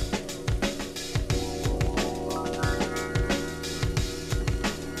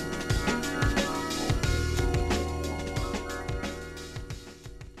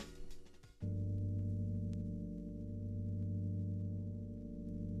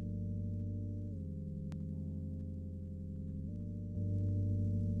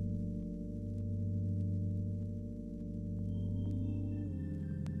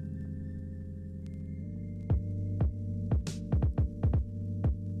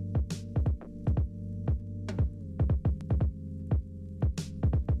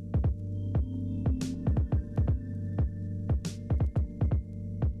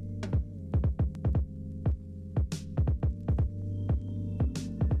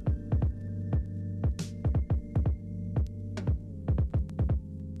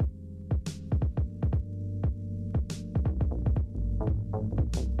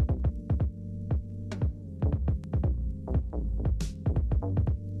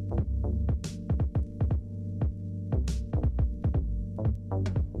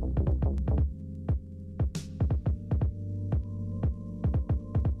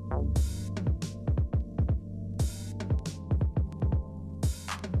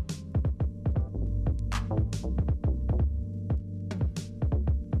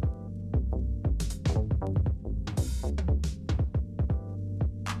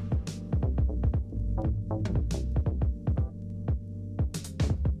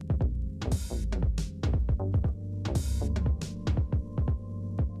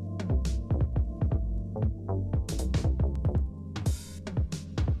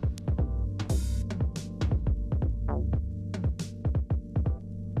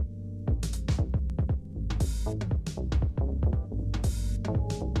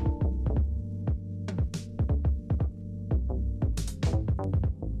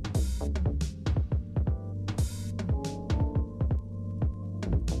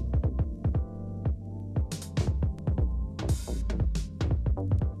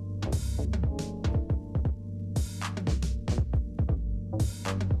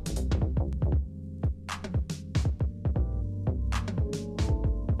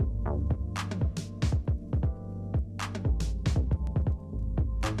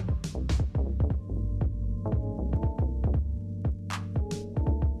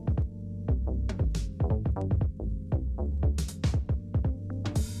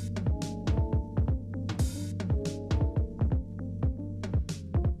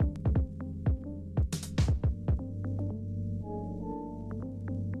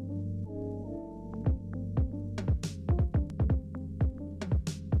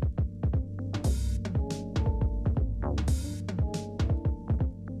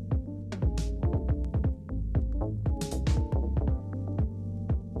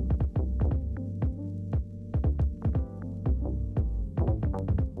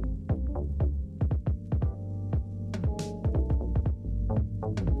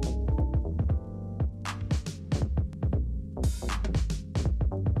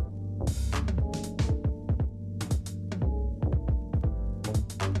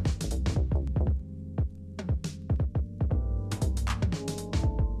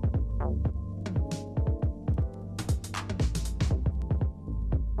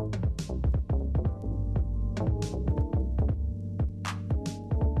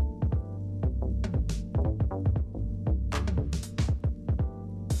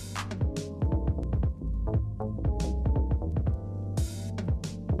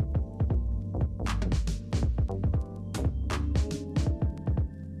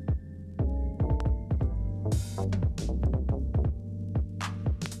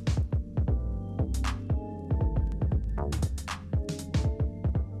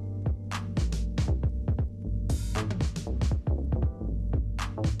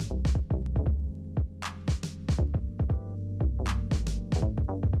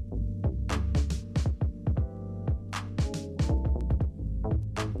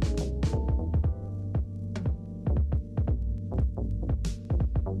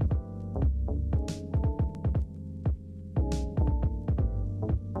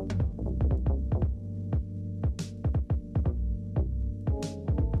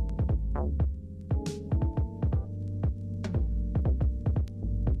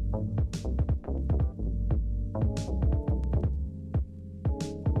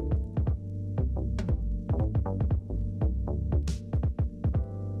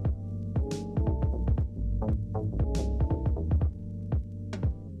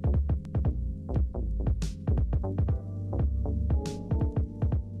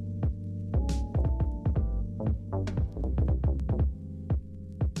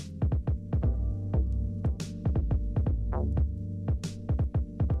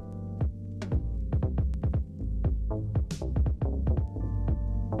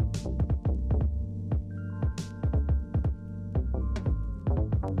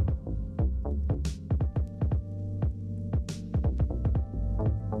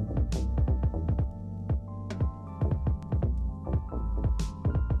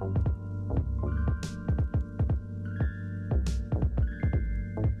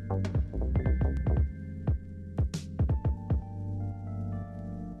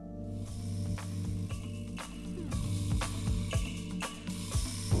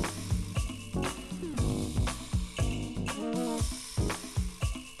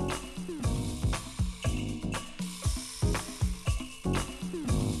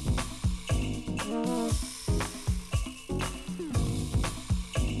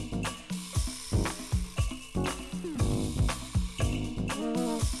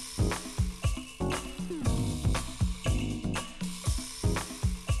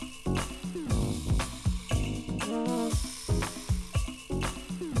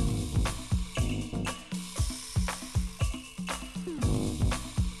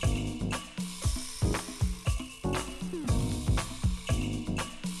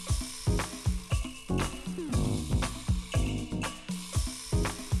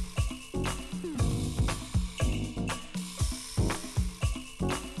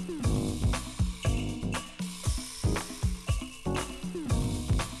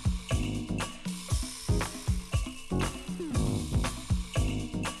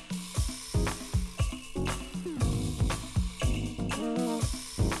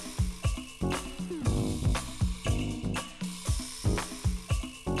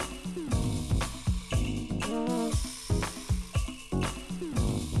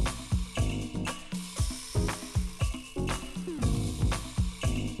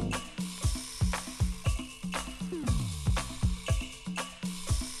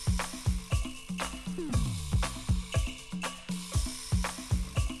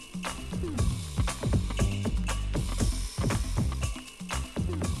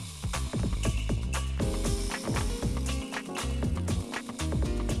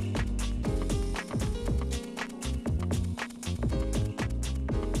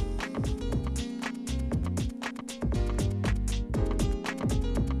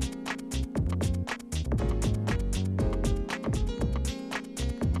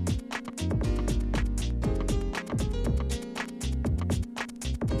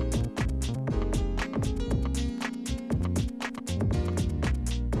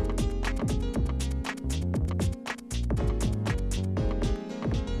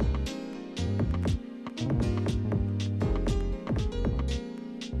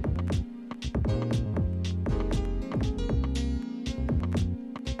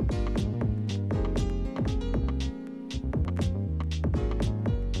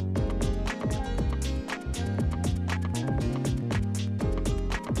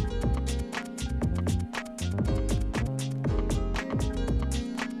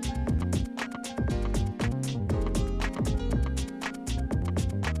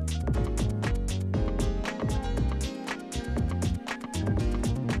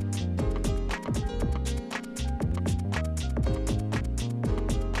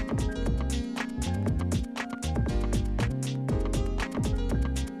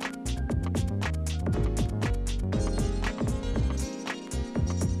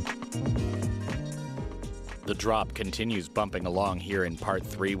 The Drop continues bumping along here in part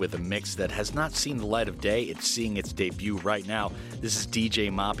 3 with a mix that has not seen the light of day. It's seeing its debut right now. This is DJ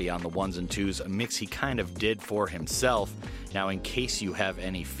Moppy on the ones and twos, a mix he kind of did for himself. Now, in case you have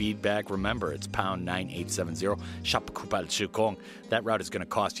any feedback, remember it's pound 9870 Shop Kupal Chukong. That route is going to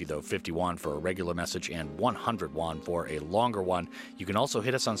cost you, though, 50 won for a regular message and 100 won for a longer one. You can also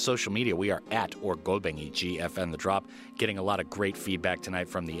hit us on social media. We are at or Golbengi GFN The Drop, getting a lot of great feedback tonight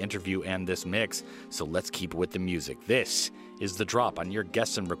from the interview and this mix. So let's keep with the music. This is The Drop on your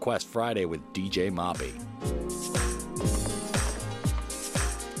Guests and Request Friday with DJ Moppy.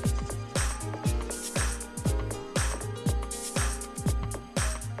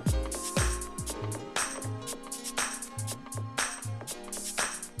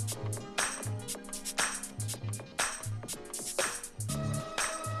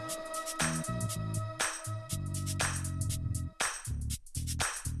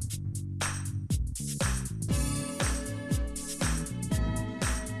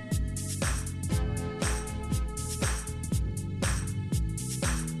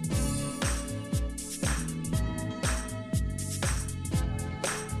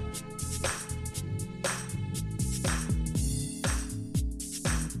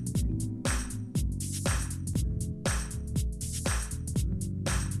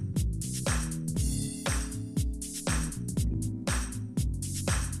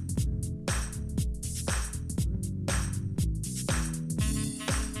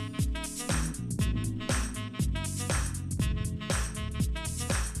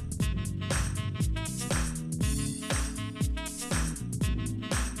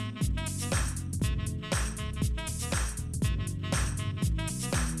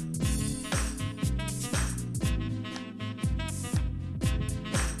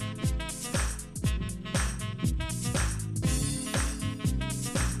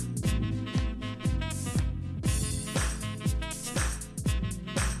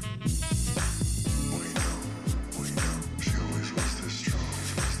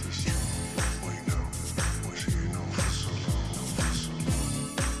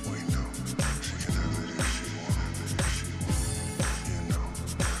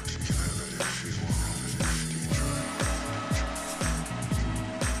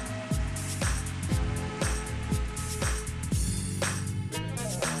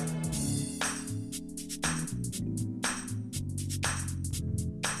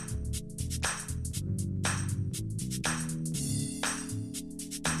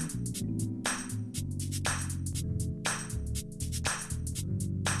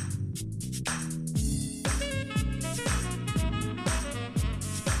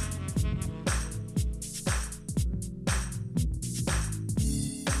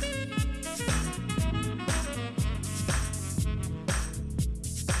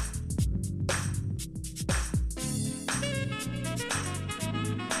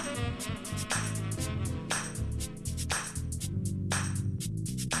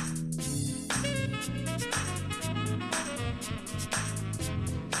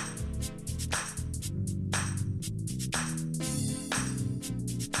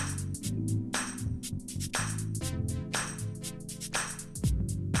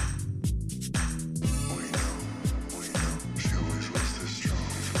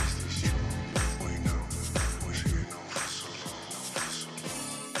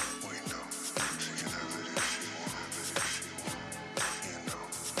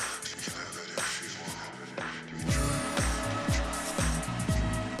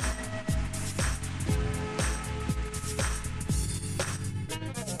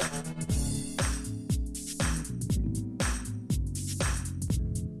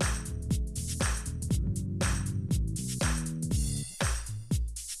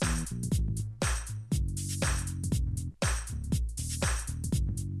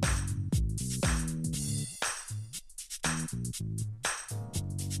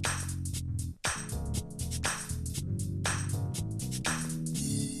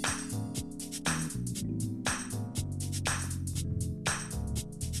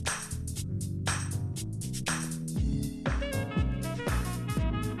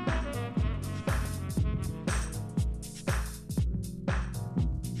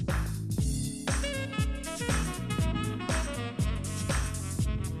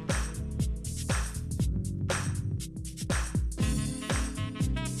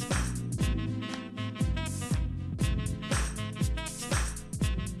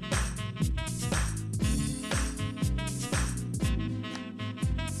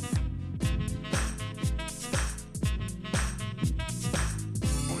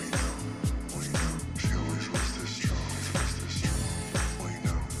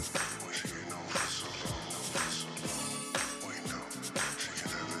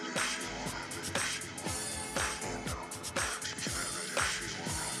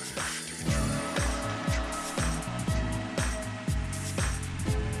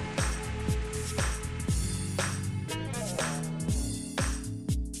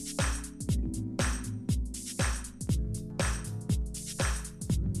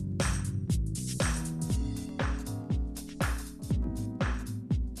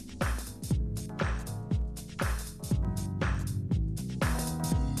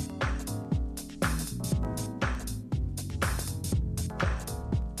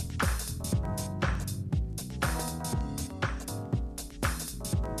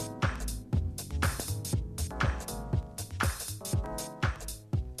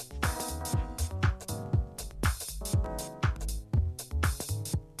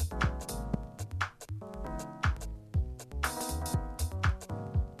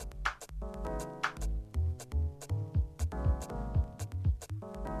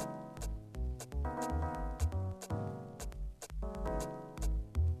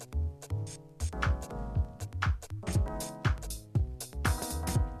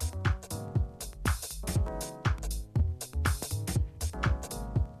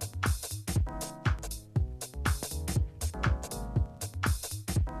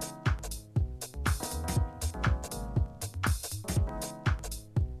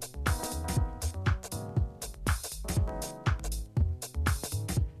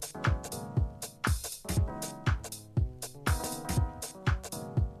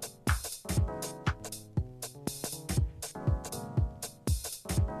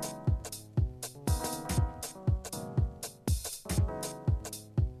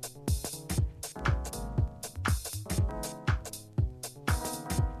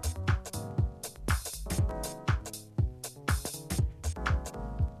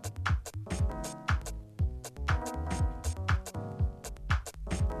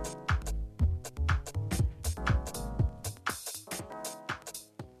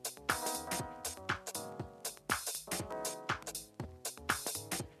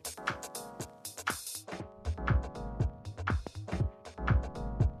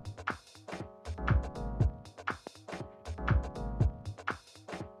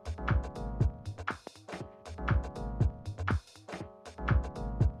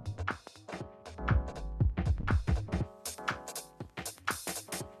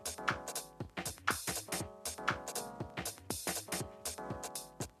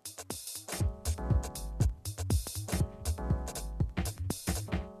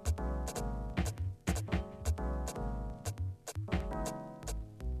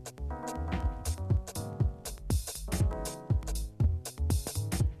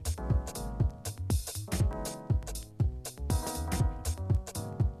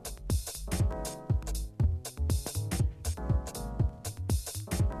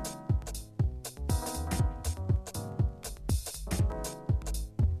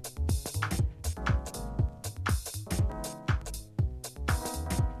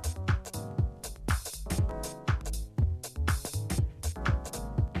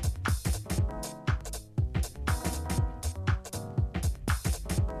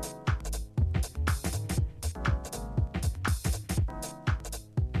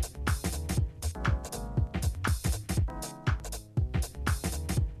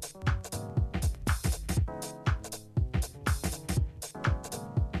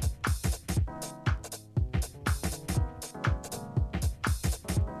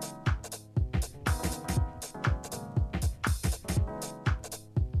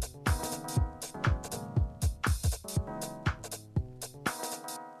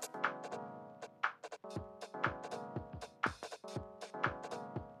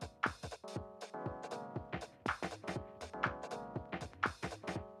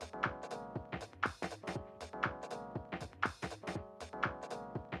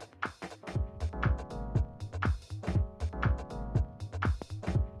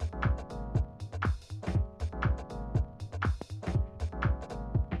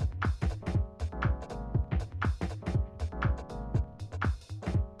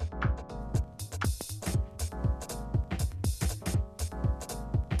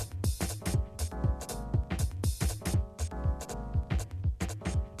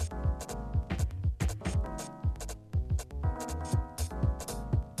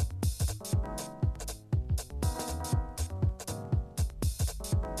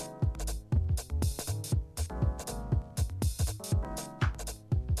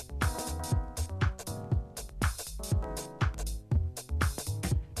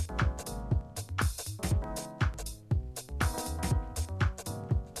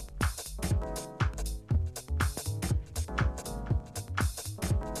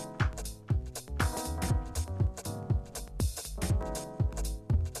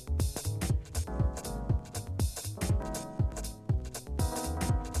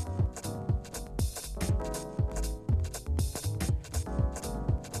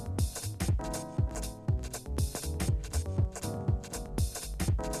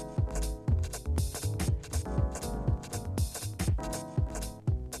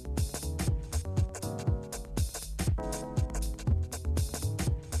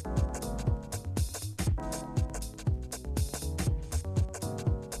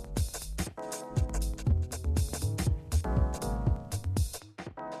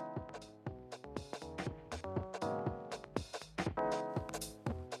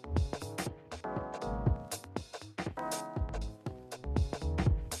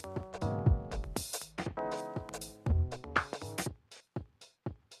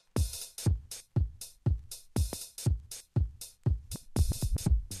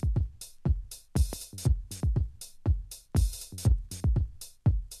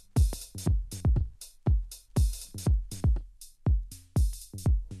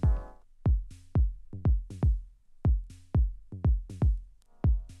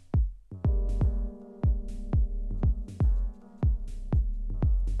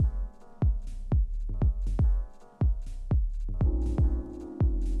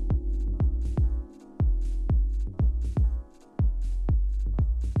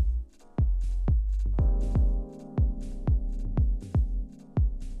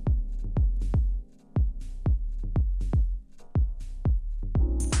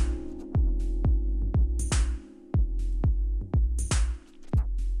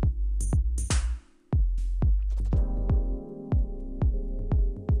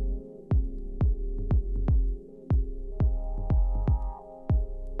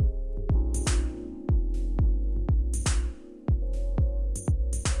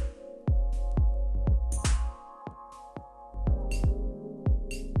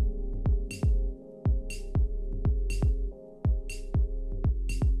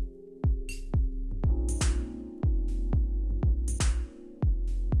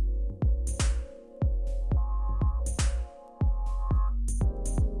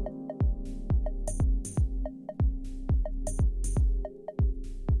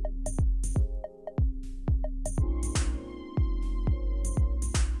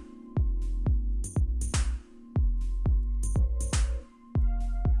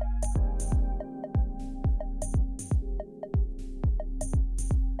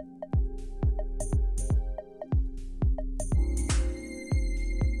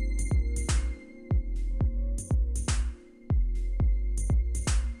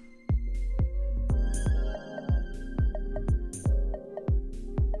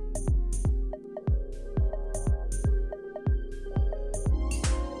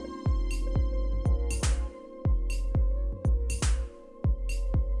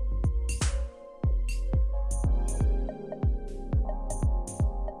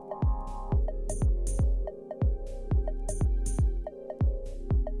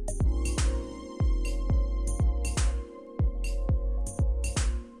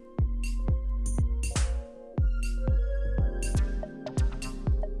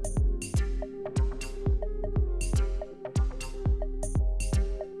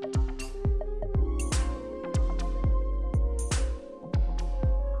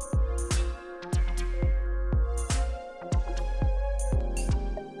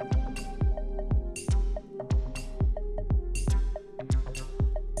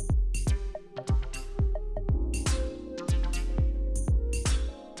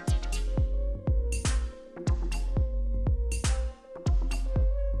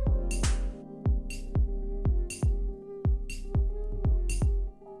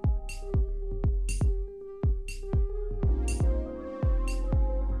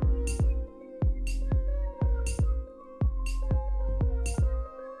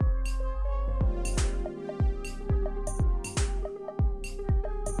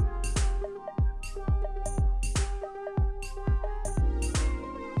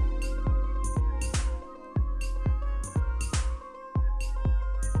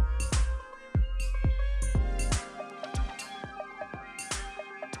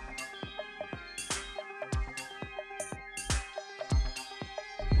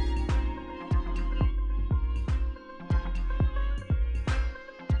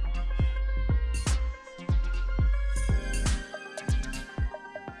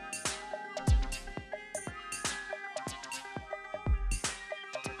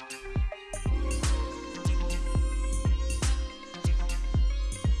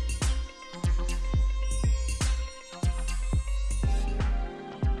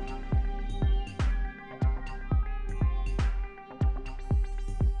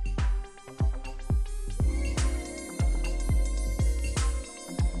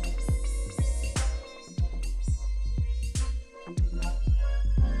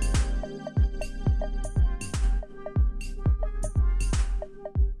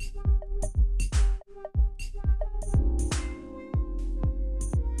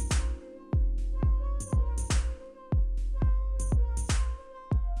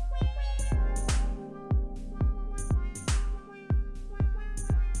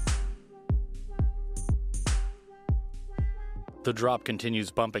 The drop continues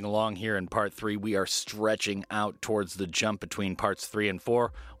bumping along here in part 3. We are stretching out towards the jump between parts 3 and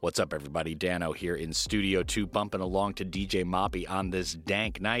 4. What's up, everybody? Danno here in Studio 2, bumping along to DJ Moppy on this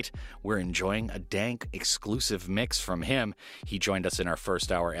dank night. We're enjoying a dank exclusive mix from him. He joined us in our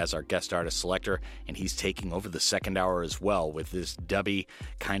first hour as our guest artist Selector, and he's taking over the second hour as well with this dubby,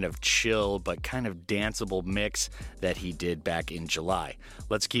 kind of chill but kind of danceable mix that he did back in July.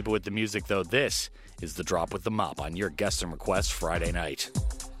 Let's keep it with the music, though. This is The Drop with the Mop on your Guest and Request Friday night.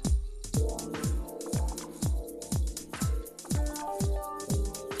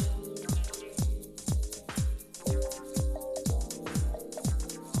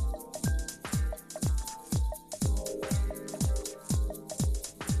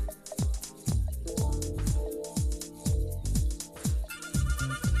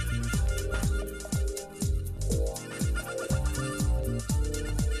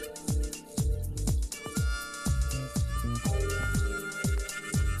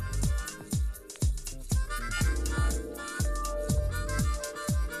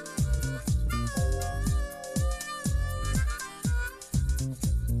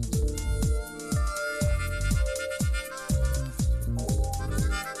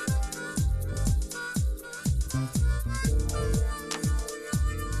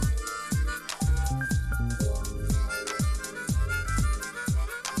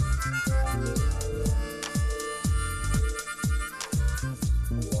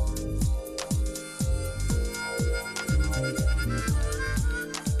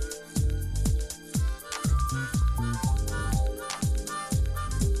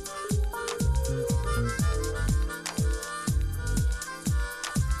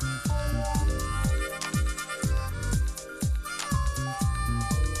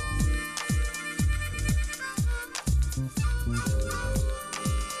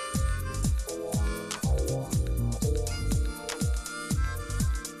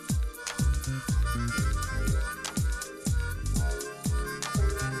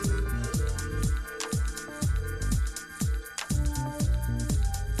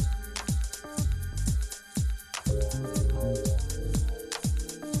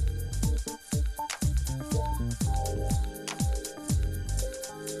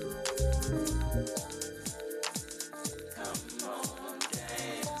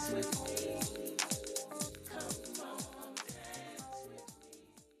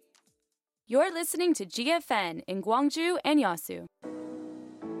 You're listening to GFN in Gwangju and Yeosu.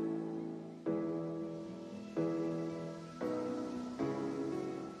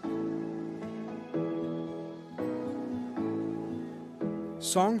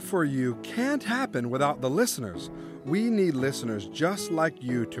 Song for You can't happen without the listeners. We need listeners just like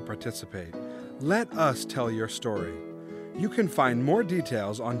you to participate. Let us tell your story. You can find more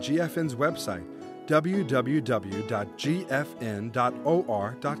details on GFN's website, www.gfn.or.kr.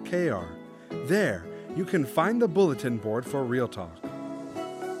 There, you can find the bulletin board for Real Talk.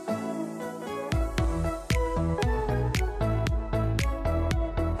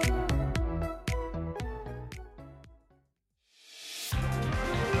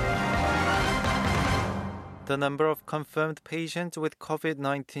 The number of confirmed patients with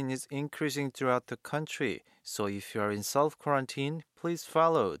COVID-19 is increasing throughout the country, so if you are in self-quarantine, please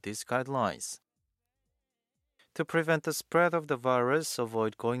follow these guidelines. To prevent the spread of the virus,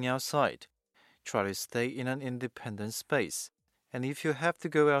 avoid going outside. Try to stay in an independent space. And if you have to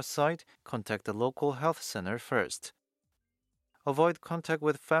go outside, contact the local health center first. Avoid contact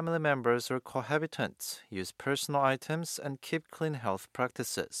with family members or cohabitants. Use personal items and keep clean health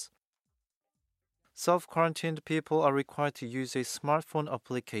practices. Self-quarantined people are required to use a smartphone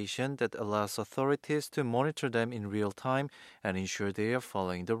application that allows authorities to monitor them in real time and ensure they are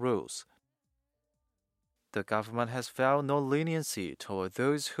following the rules. The government has vowed no leniency toward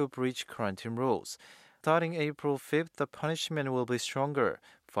those who breach quarantine rules. Starting April 5th, the punishment will be stronger.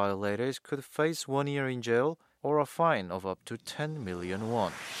 Violators could face 1 year in jail or a fine of up to 10 million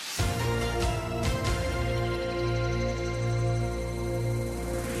won.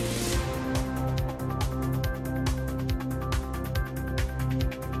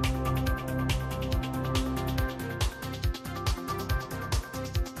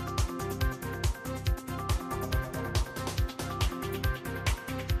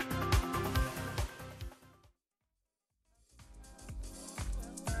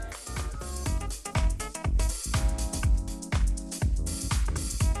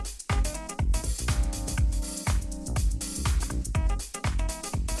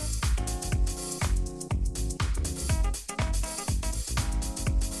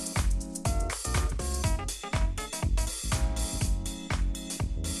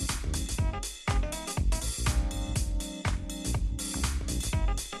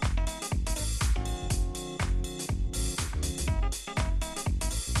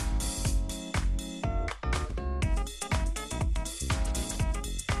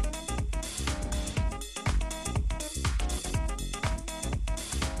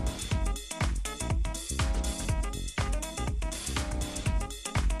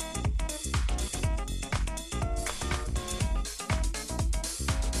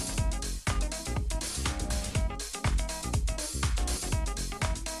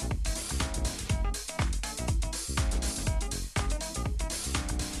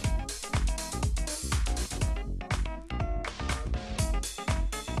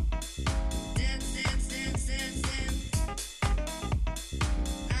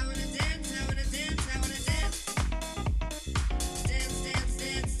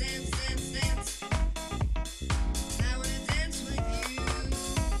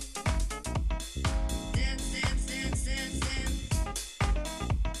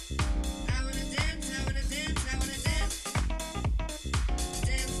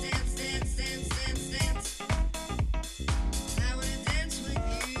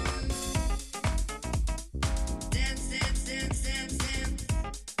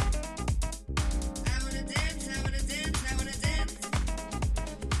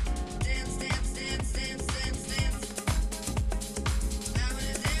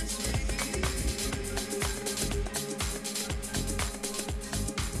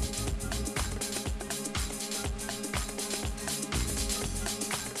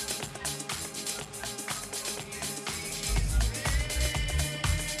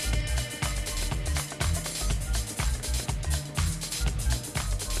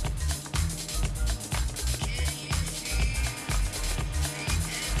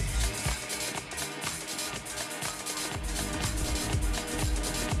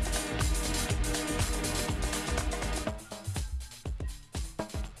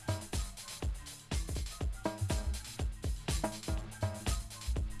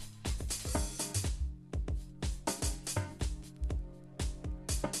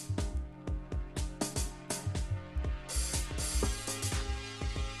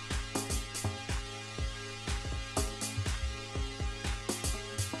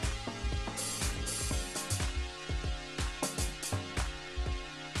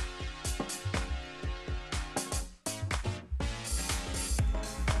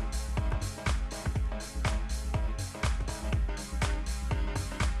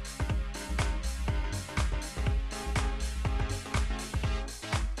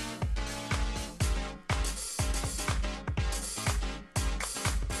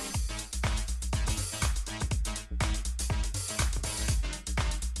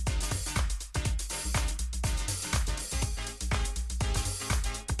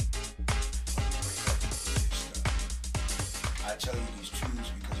 I tell you these truths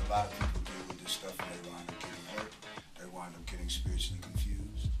because a lot of people deal with this stuff and they wind up getting hurt. They wind up getting spiritually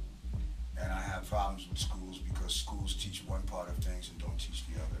confused. And I have problems with schools because schools teach one part of things and don't teach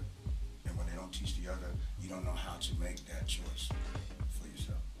the other. And when they don't teach the other, you don't know how to make that choice for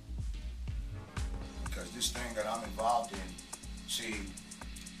yourself. Because this thing that I'm involved in, see,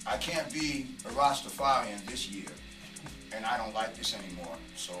 I can't be a Rastafarian this year, and I don't like this anymore,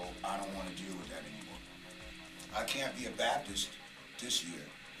 so I don't want to deal with that anymore. I can't be a Baptist this year,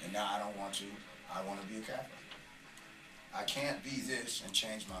 and now I don't want to. I want to be a Catholic. I can't be this and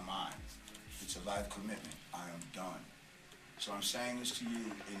change my mind. It's a life commitment. I am done. So I'm saying this to you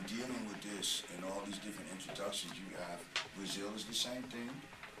in dealing with this and all these different introductions you have. Brazil is the same thing.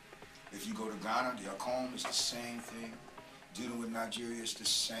 If you go to Ghana, the Akom is the same thing. Dealing with Nigeria is the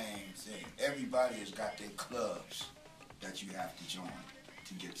same thing. Everybody has got their clubs that you have to join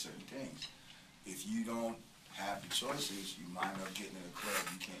to get certain things. If you don't have the choices, you might up getting in a club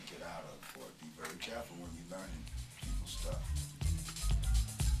you can't get out of. Or be very careful when you're learning people's stuff.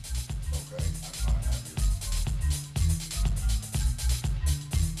 Okay, I find that really.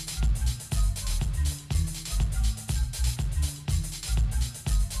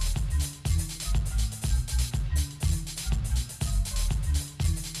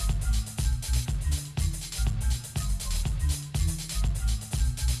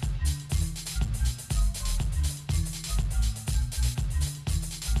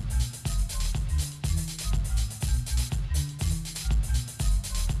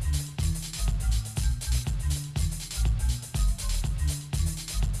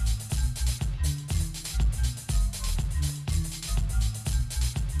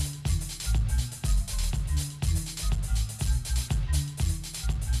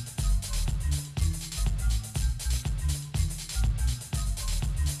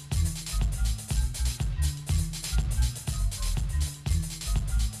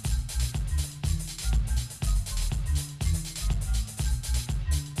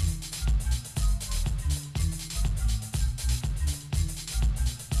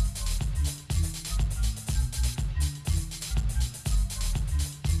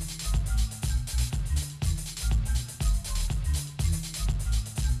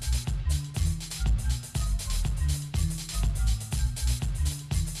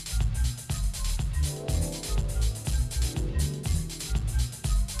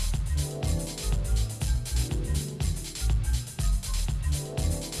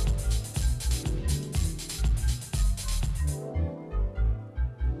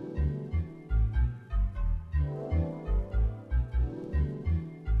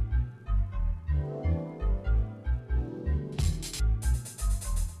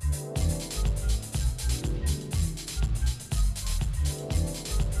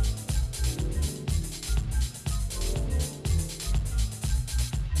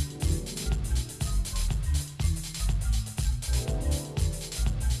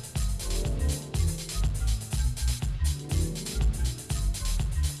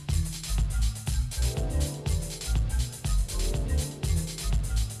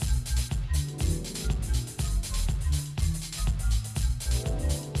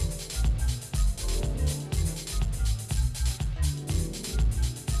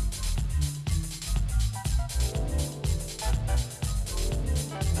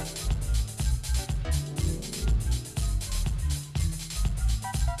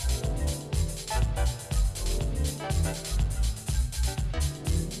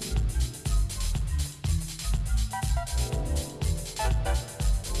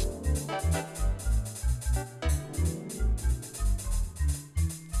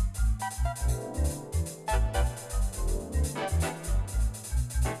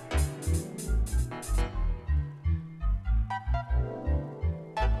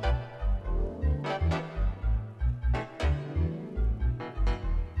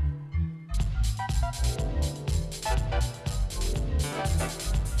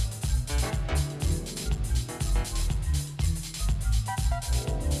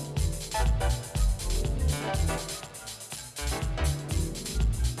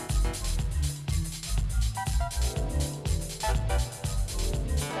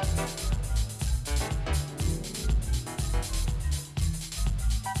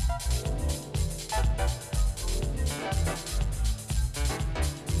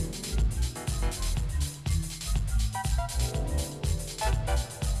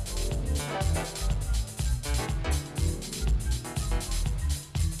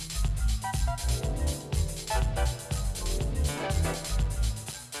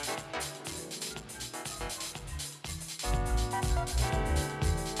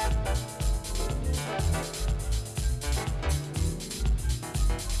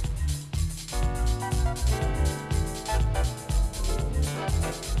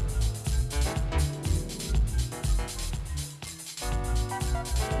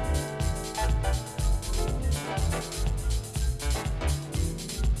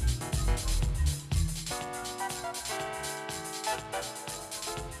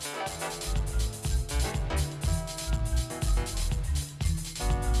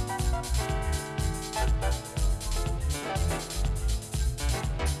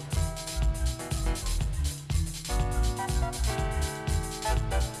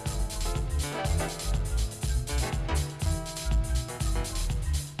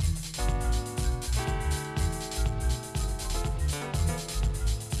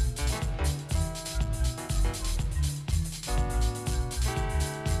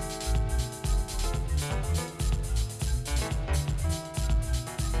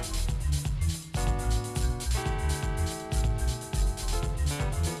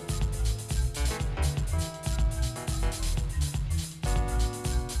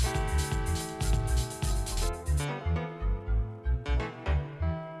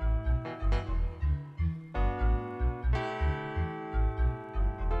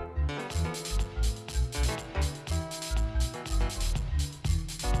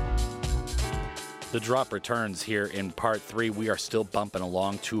 The drop returns here in part 3. We are still bumping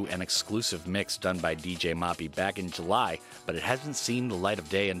along to an exclusive mix done by DJ Moppy back in July, but it hasn't seen the light of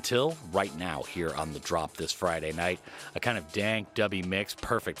day until right now here on the drop this Friday night. A kind of dank, dubby mix,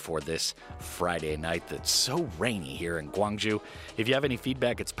 perfect for this Friday night that's so rainy here in Gwangju. If you have any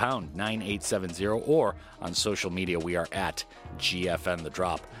feedback, it's pound 9870, or on social media we are at GFN The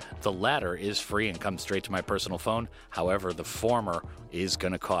Drop. The latter is free and comes straight to my personal phone. However, the former is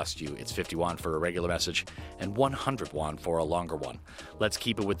going to cost you. It's 50 won for a regular message and 100 won for a longer one. Let's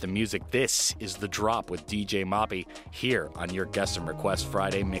keep it with the music. This is The Drop with DJ Moppy here on your Guest and Request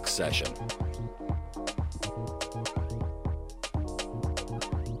Friday mix session.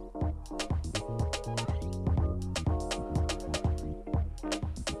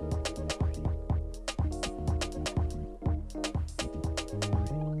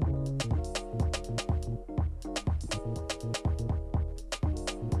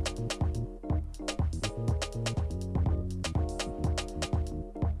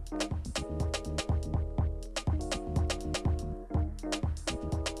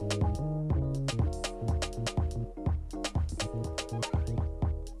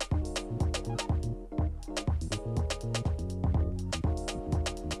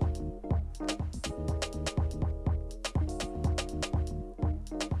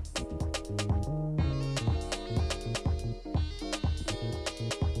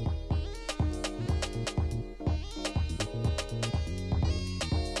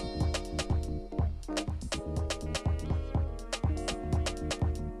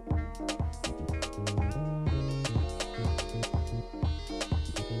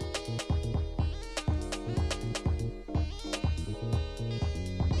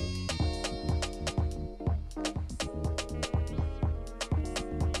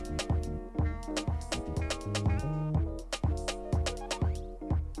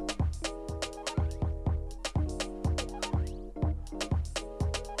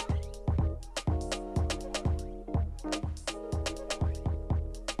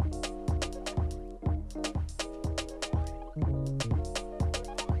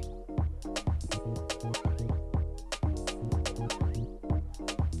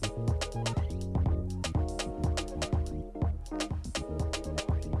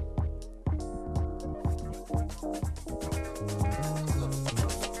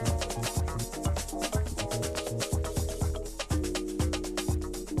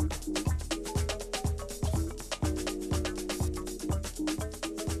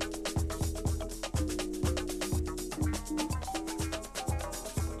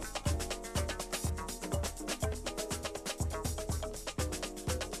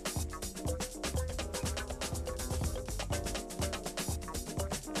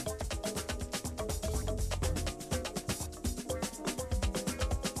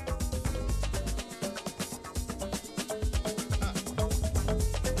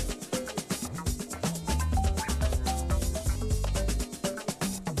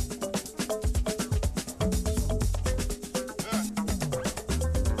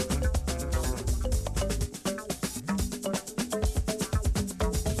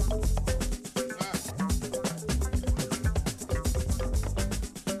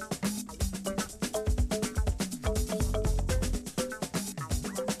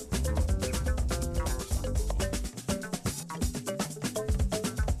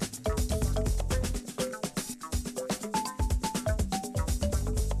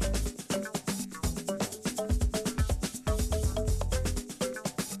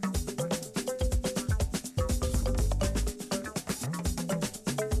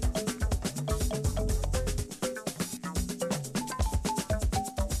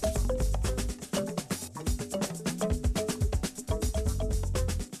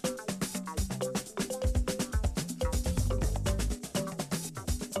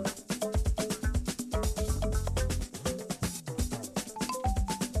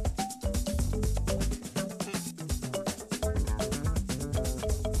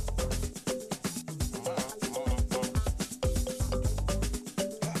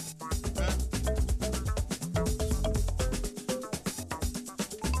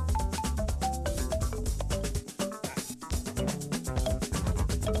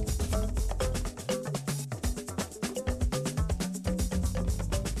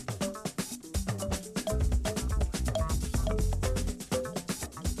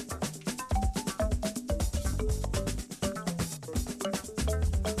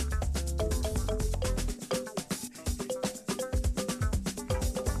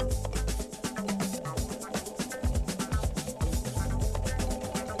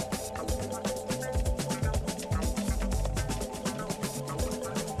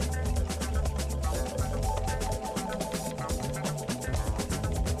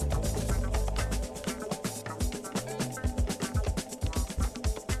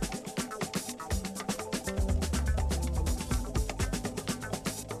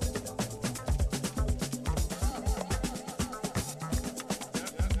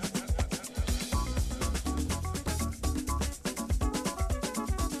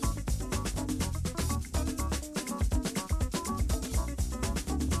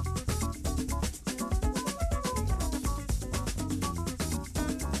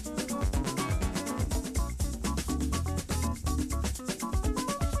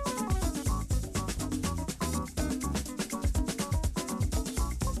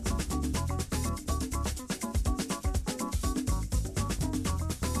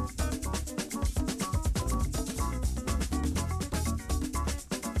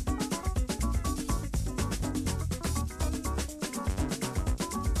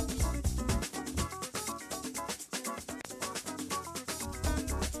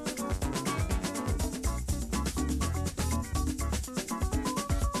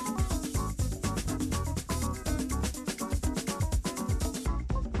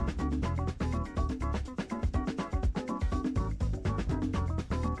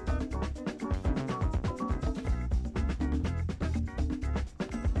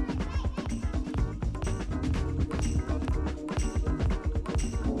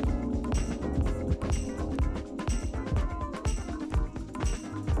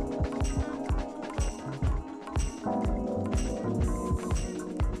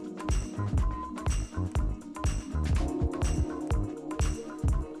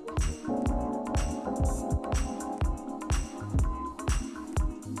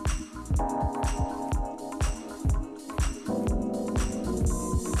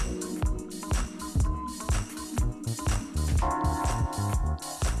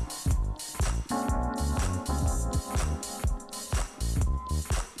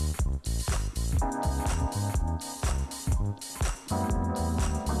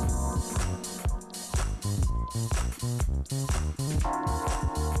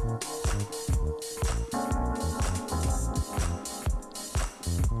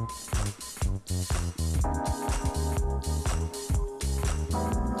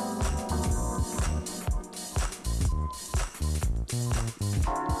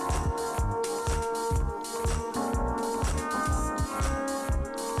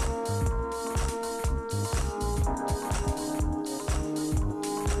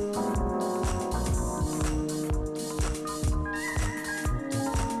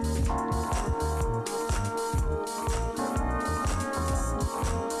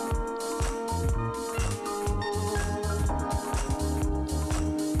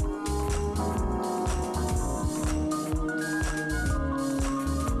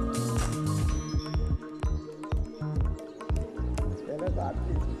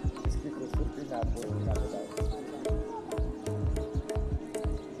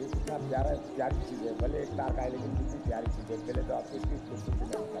 प्यारी चीज़ है, भले एक तार का है लेकिन कितनी प्यारी चीज़ है। पहले तो आपको इसकी खूबसूरती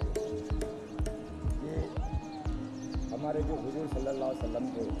नहीं बताइए। ये हमारे जो हुजूर सल्लल्लाहु अलैहि वसल्लम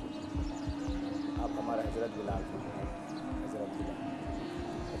के आप हमारे हज़रत बिलाल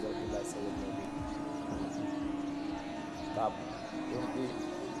सैयद मोदी आप उनकी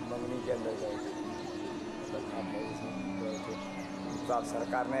मंगनी के अंदर गए थे, तो आप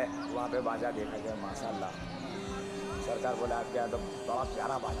सरकार ने वहाँ पे बाजा देखा गया, माशाअल्लाह। सरकार बोले आपके यहाँ तो बड़ा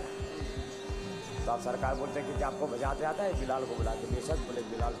प्यारा बाजा है। तो आप सरकार बोलते हैं कि आपको बजाते आता है? बिलाल को बुला के बेशक बोले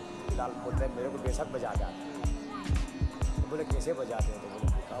बिलाल बोलते हैं मेरे को बेशक बजाते आता है। तो बोले कैसे बजाते हैं? तो बोले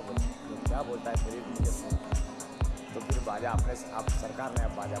क्या बोलता है फिर मुझे सुन। तो फिर बाजा आप सरकार ने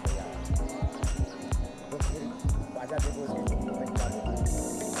अब बाजा बजाया, तो फिर बाजा देखो क्या बोलता है।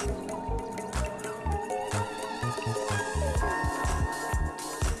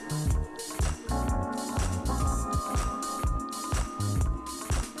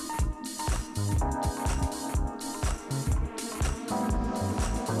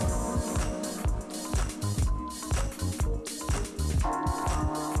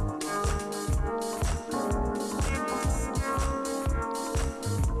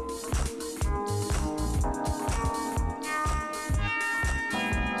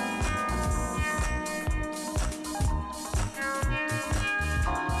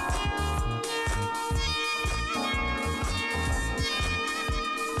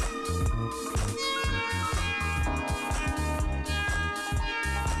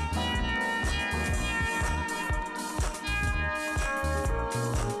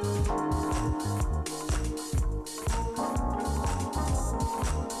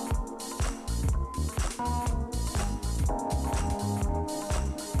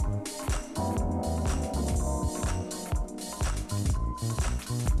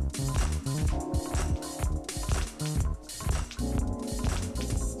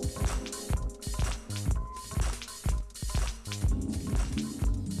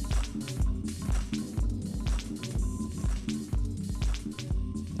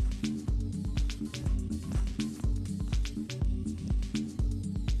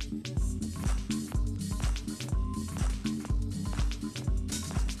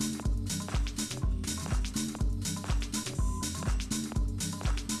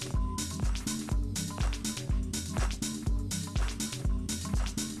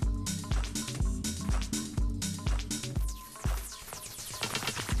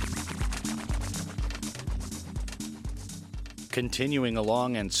 Continuing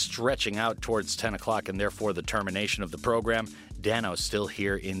along and stretching out towards 10 o'clock and therefore the termination of the program, Danno still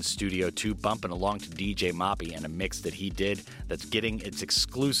here in Studio 2, bumping along to DJ Moppy and a mix that he did that's getting its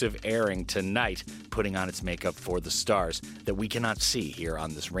exclusive airing tonight, putting on its makeup for the stars that we cannot see here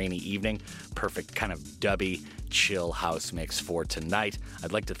on this rainy evening. Perfect kind of dubby, chill house mix for tonight.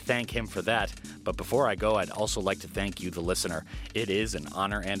 I'd like to thank him for that. But before I go, I'd also like to thank you, the listener. It is an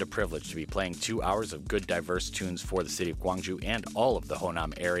honor and a privilege to be playing 2 hours of good, diverse tunes for the city of Gwangju and all of the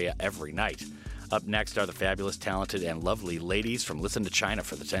Honam area every night. Up next are the fabulous, talented, and lovely ladies from Listen to China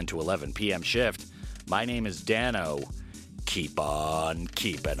for the 10 to 11 p.m. shift. My name is Danno. Keep on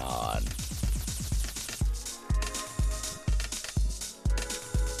keeping on.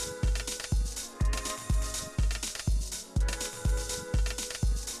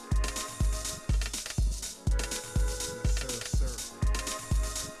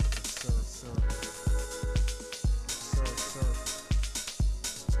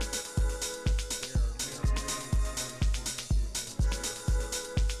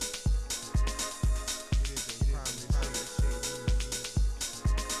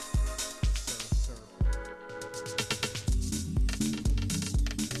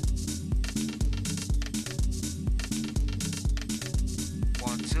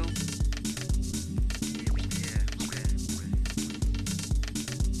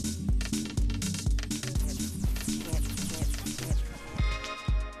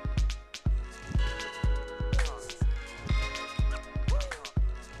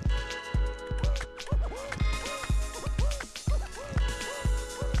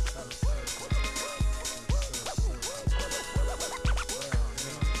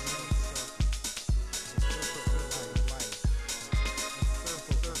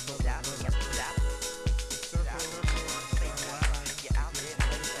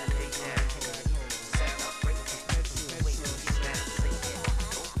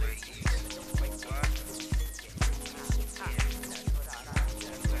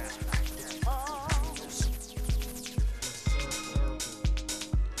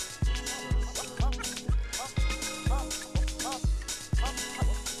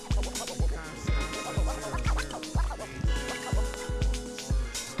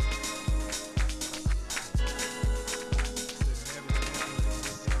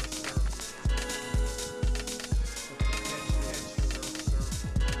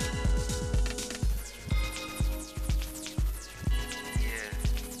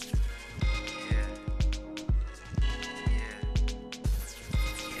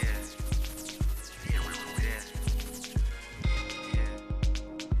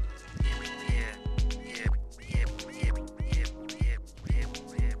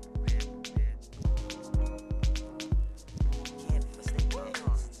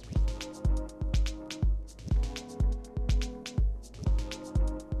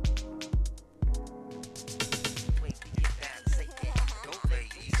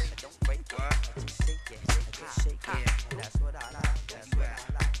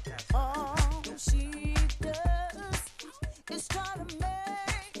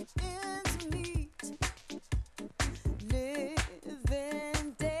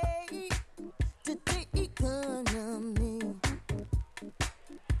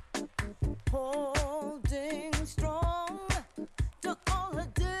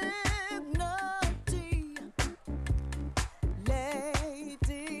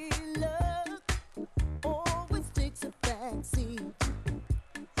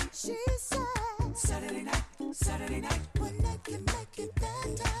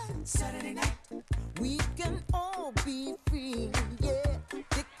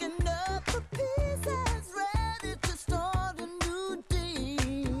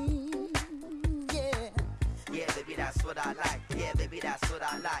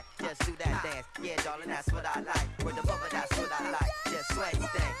 darling, that's what I like. Word above it, that's what I like. Just sway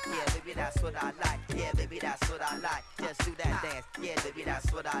thing, yeah, baby, that's what I like. Yeah, baby, that's what I like. Just do that dance, yeah, baby,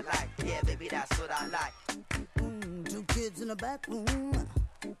 that's what I like. Yeah, baby, that's what I like. Two kids in the back room,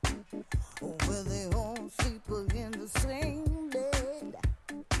 where they all sleep in the same bed.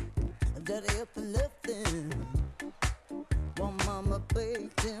 Daddy up and left them, while mama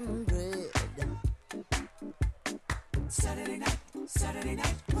baked him bread. Saturday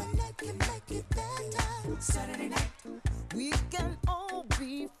night, one night can make it better. Saturday night, we can all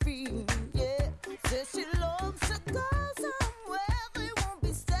be free, yeah. Says she loves to go somewhere, they won't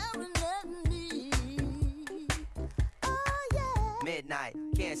be staring at me. Oh yeah. Midnight,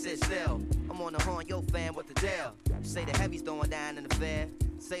 can't sit still. I'm on the horn, yo fam, what the deal? Say the heavy's throwing down in the fair.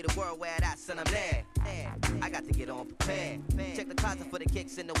 Say the word where that's and I'm there. I got to get on prepared. Check the closet for the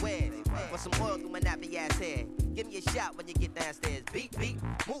kicks and the wears. Want some oil through my nappy ass hair. Give me a shot when you get downstairs. Beat, beat,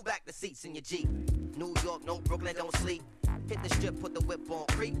 move back the seats in your Jeep. New York, no Brooklyn, don't sleep. Hit the strip, put the whip on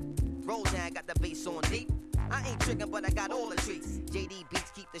creep. Roll down, got the bass on deep. I ain't tricking, but I got all the treats. JD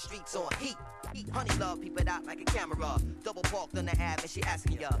Beats keep the streets on heat. Honey love, peep it out like a camera. Double parked on the Ave and she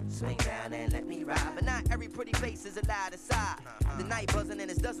asking ya, swing down and let me ride. But not every pretty face is allowed aside. The night buzzing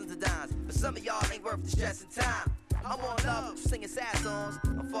and it's dozens of dimes. But some of y'all ain't worth the stress and time. I'm on love, singing sad songs.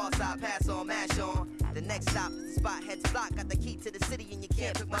 I'm far side, pass on, mash on. The next stop is the spot, heads block. Got the key to the city and you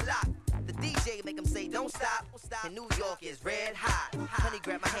can't pick my lock. The DJ make them say don't stop. And New York is red hot. Honey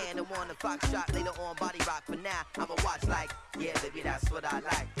grab my hand and want a fox shot. Later on body rock. For now I'ma watch like, yeah baby that's what I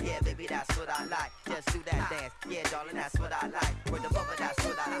like. Yeah baby that's what I like. Just do that dance. Yeah darling that's what I like. Word above it that's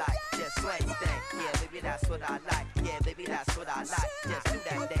what I like. Just sway thing. Yeah baby that's what I like. Yeah baby that's what I like. Just do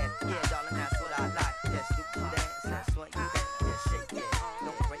that dance. Yeah darling that's what I like. Just do the dance. That's what you dance. Just shake it.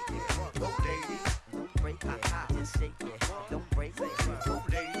 Don't break it. Go ladies. Don't break it. Just shake it. Don't break it. Go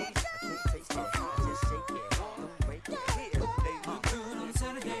ladies. Just shake it, don't break it. Look good on a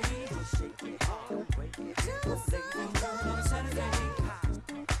Saturday. Just shake it, don't break it. Look good on a Saturday.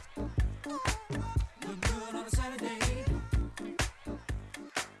 Look good on a Saturday.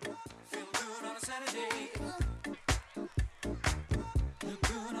 Feel good on a Saturday.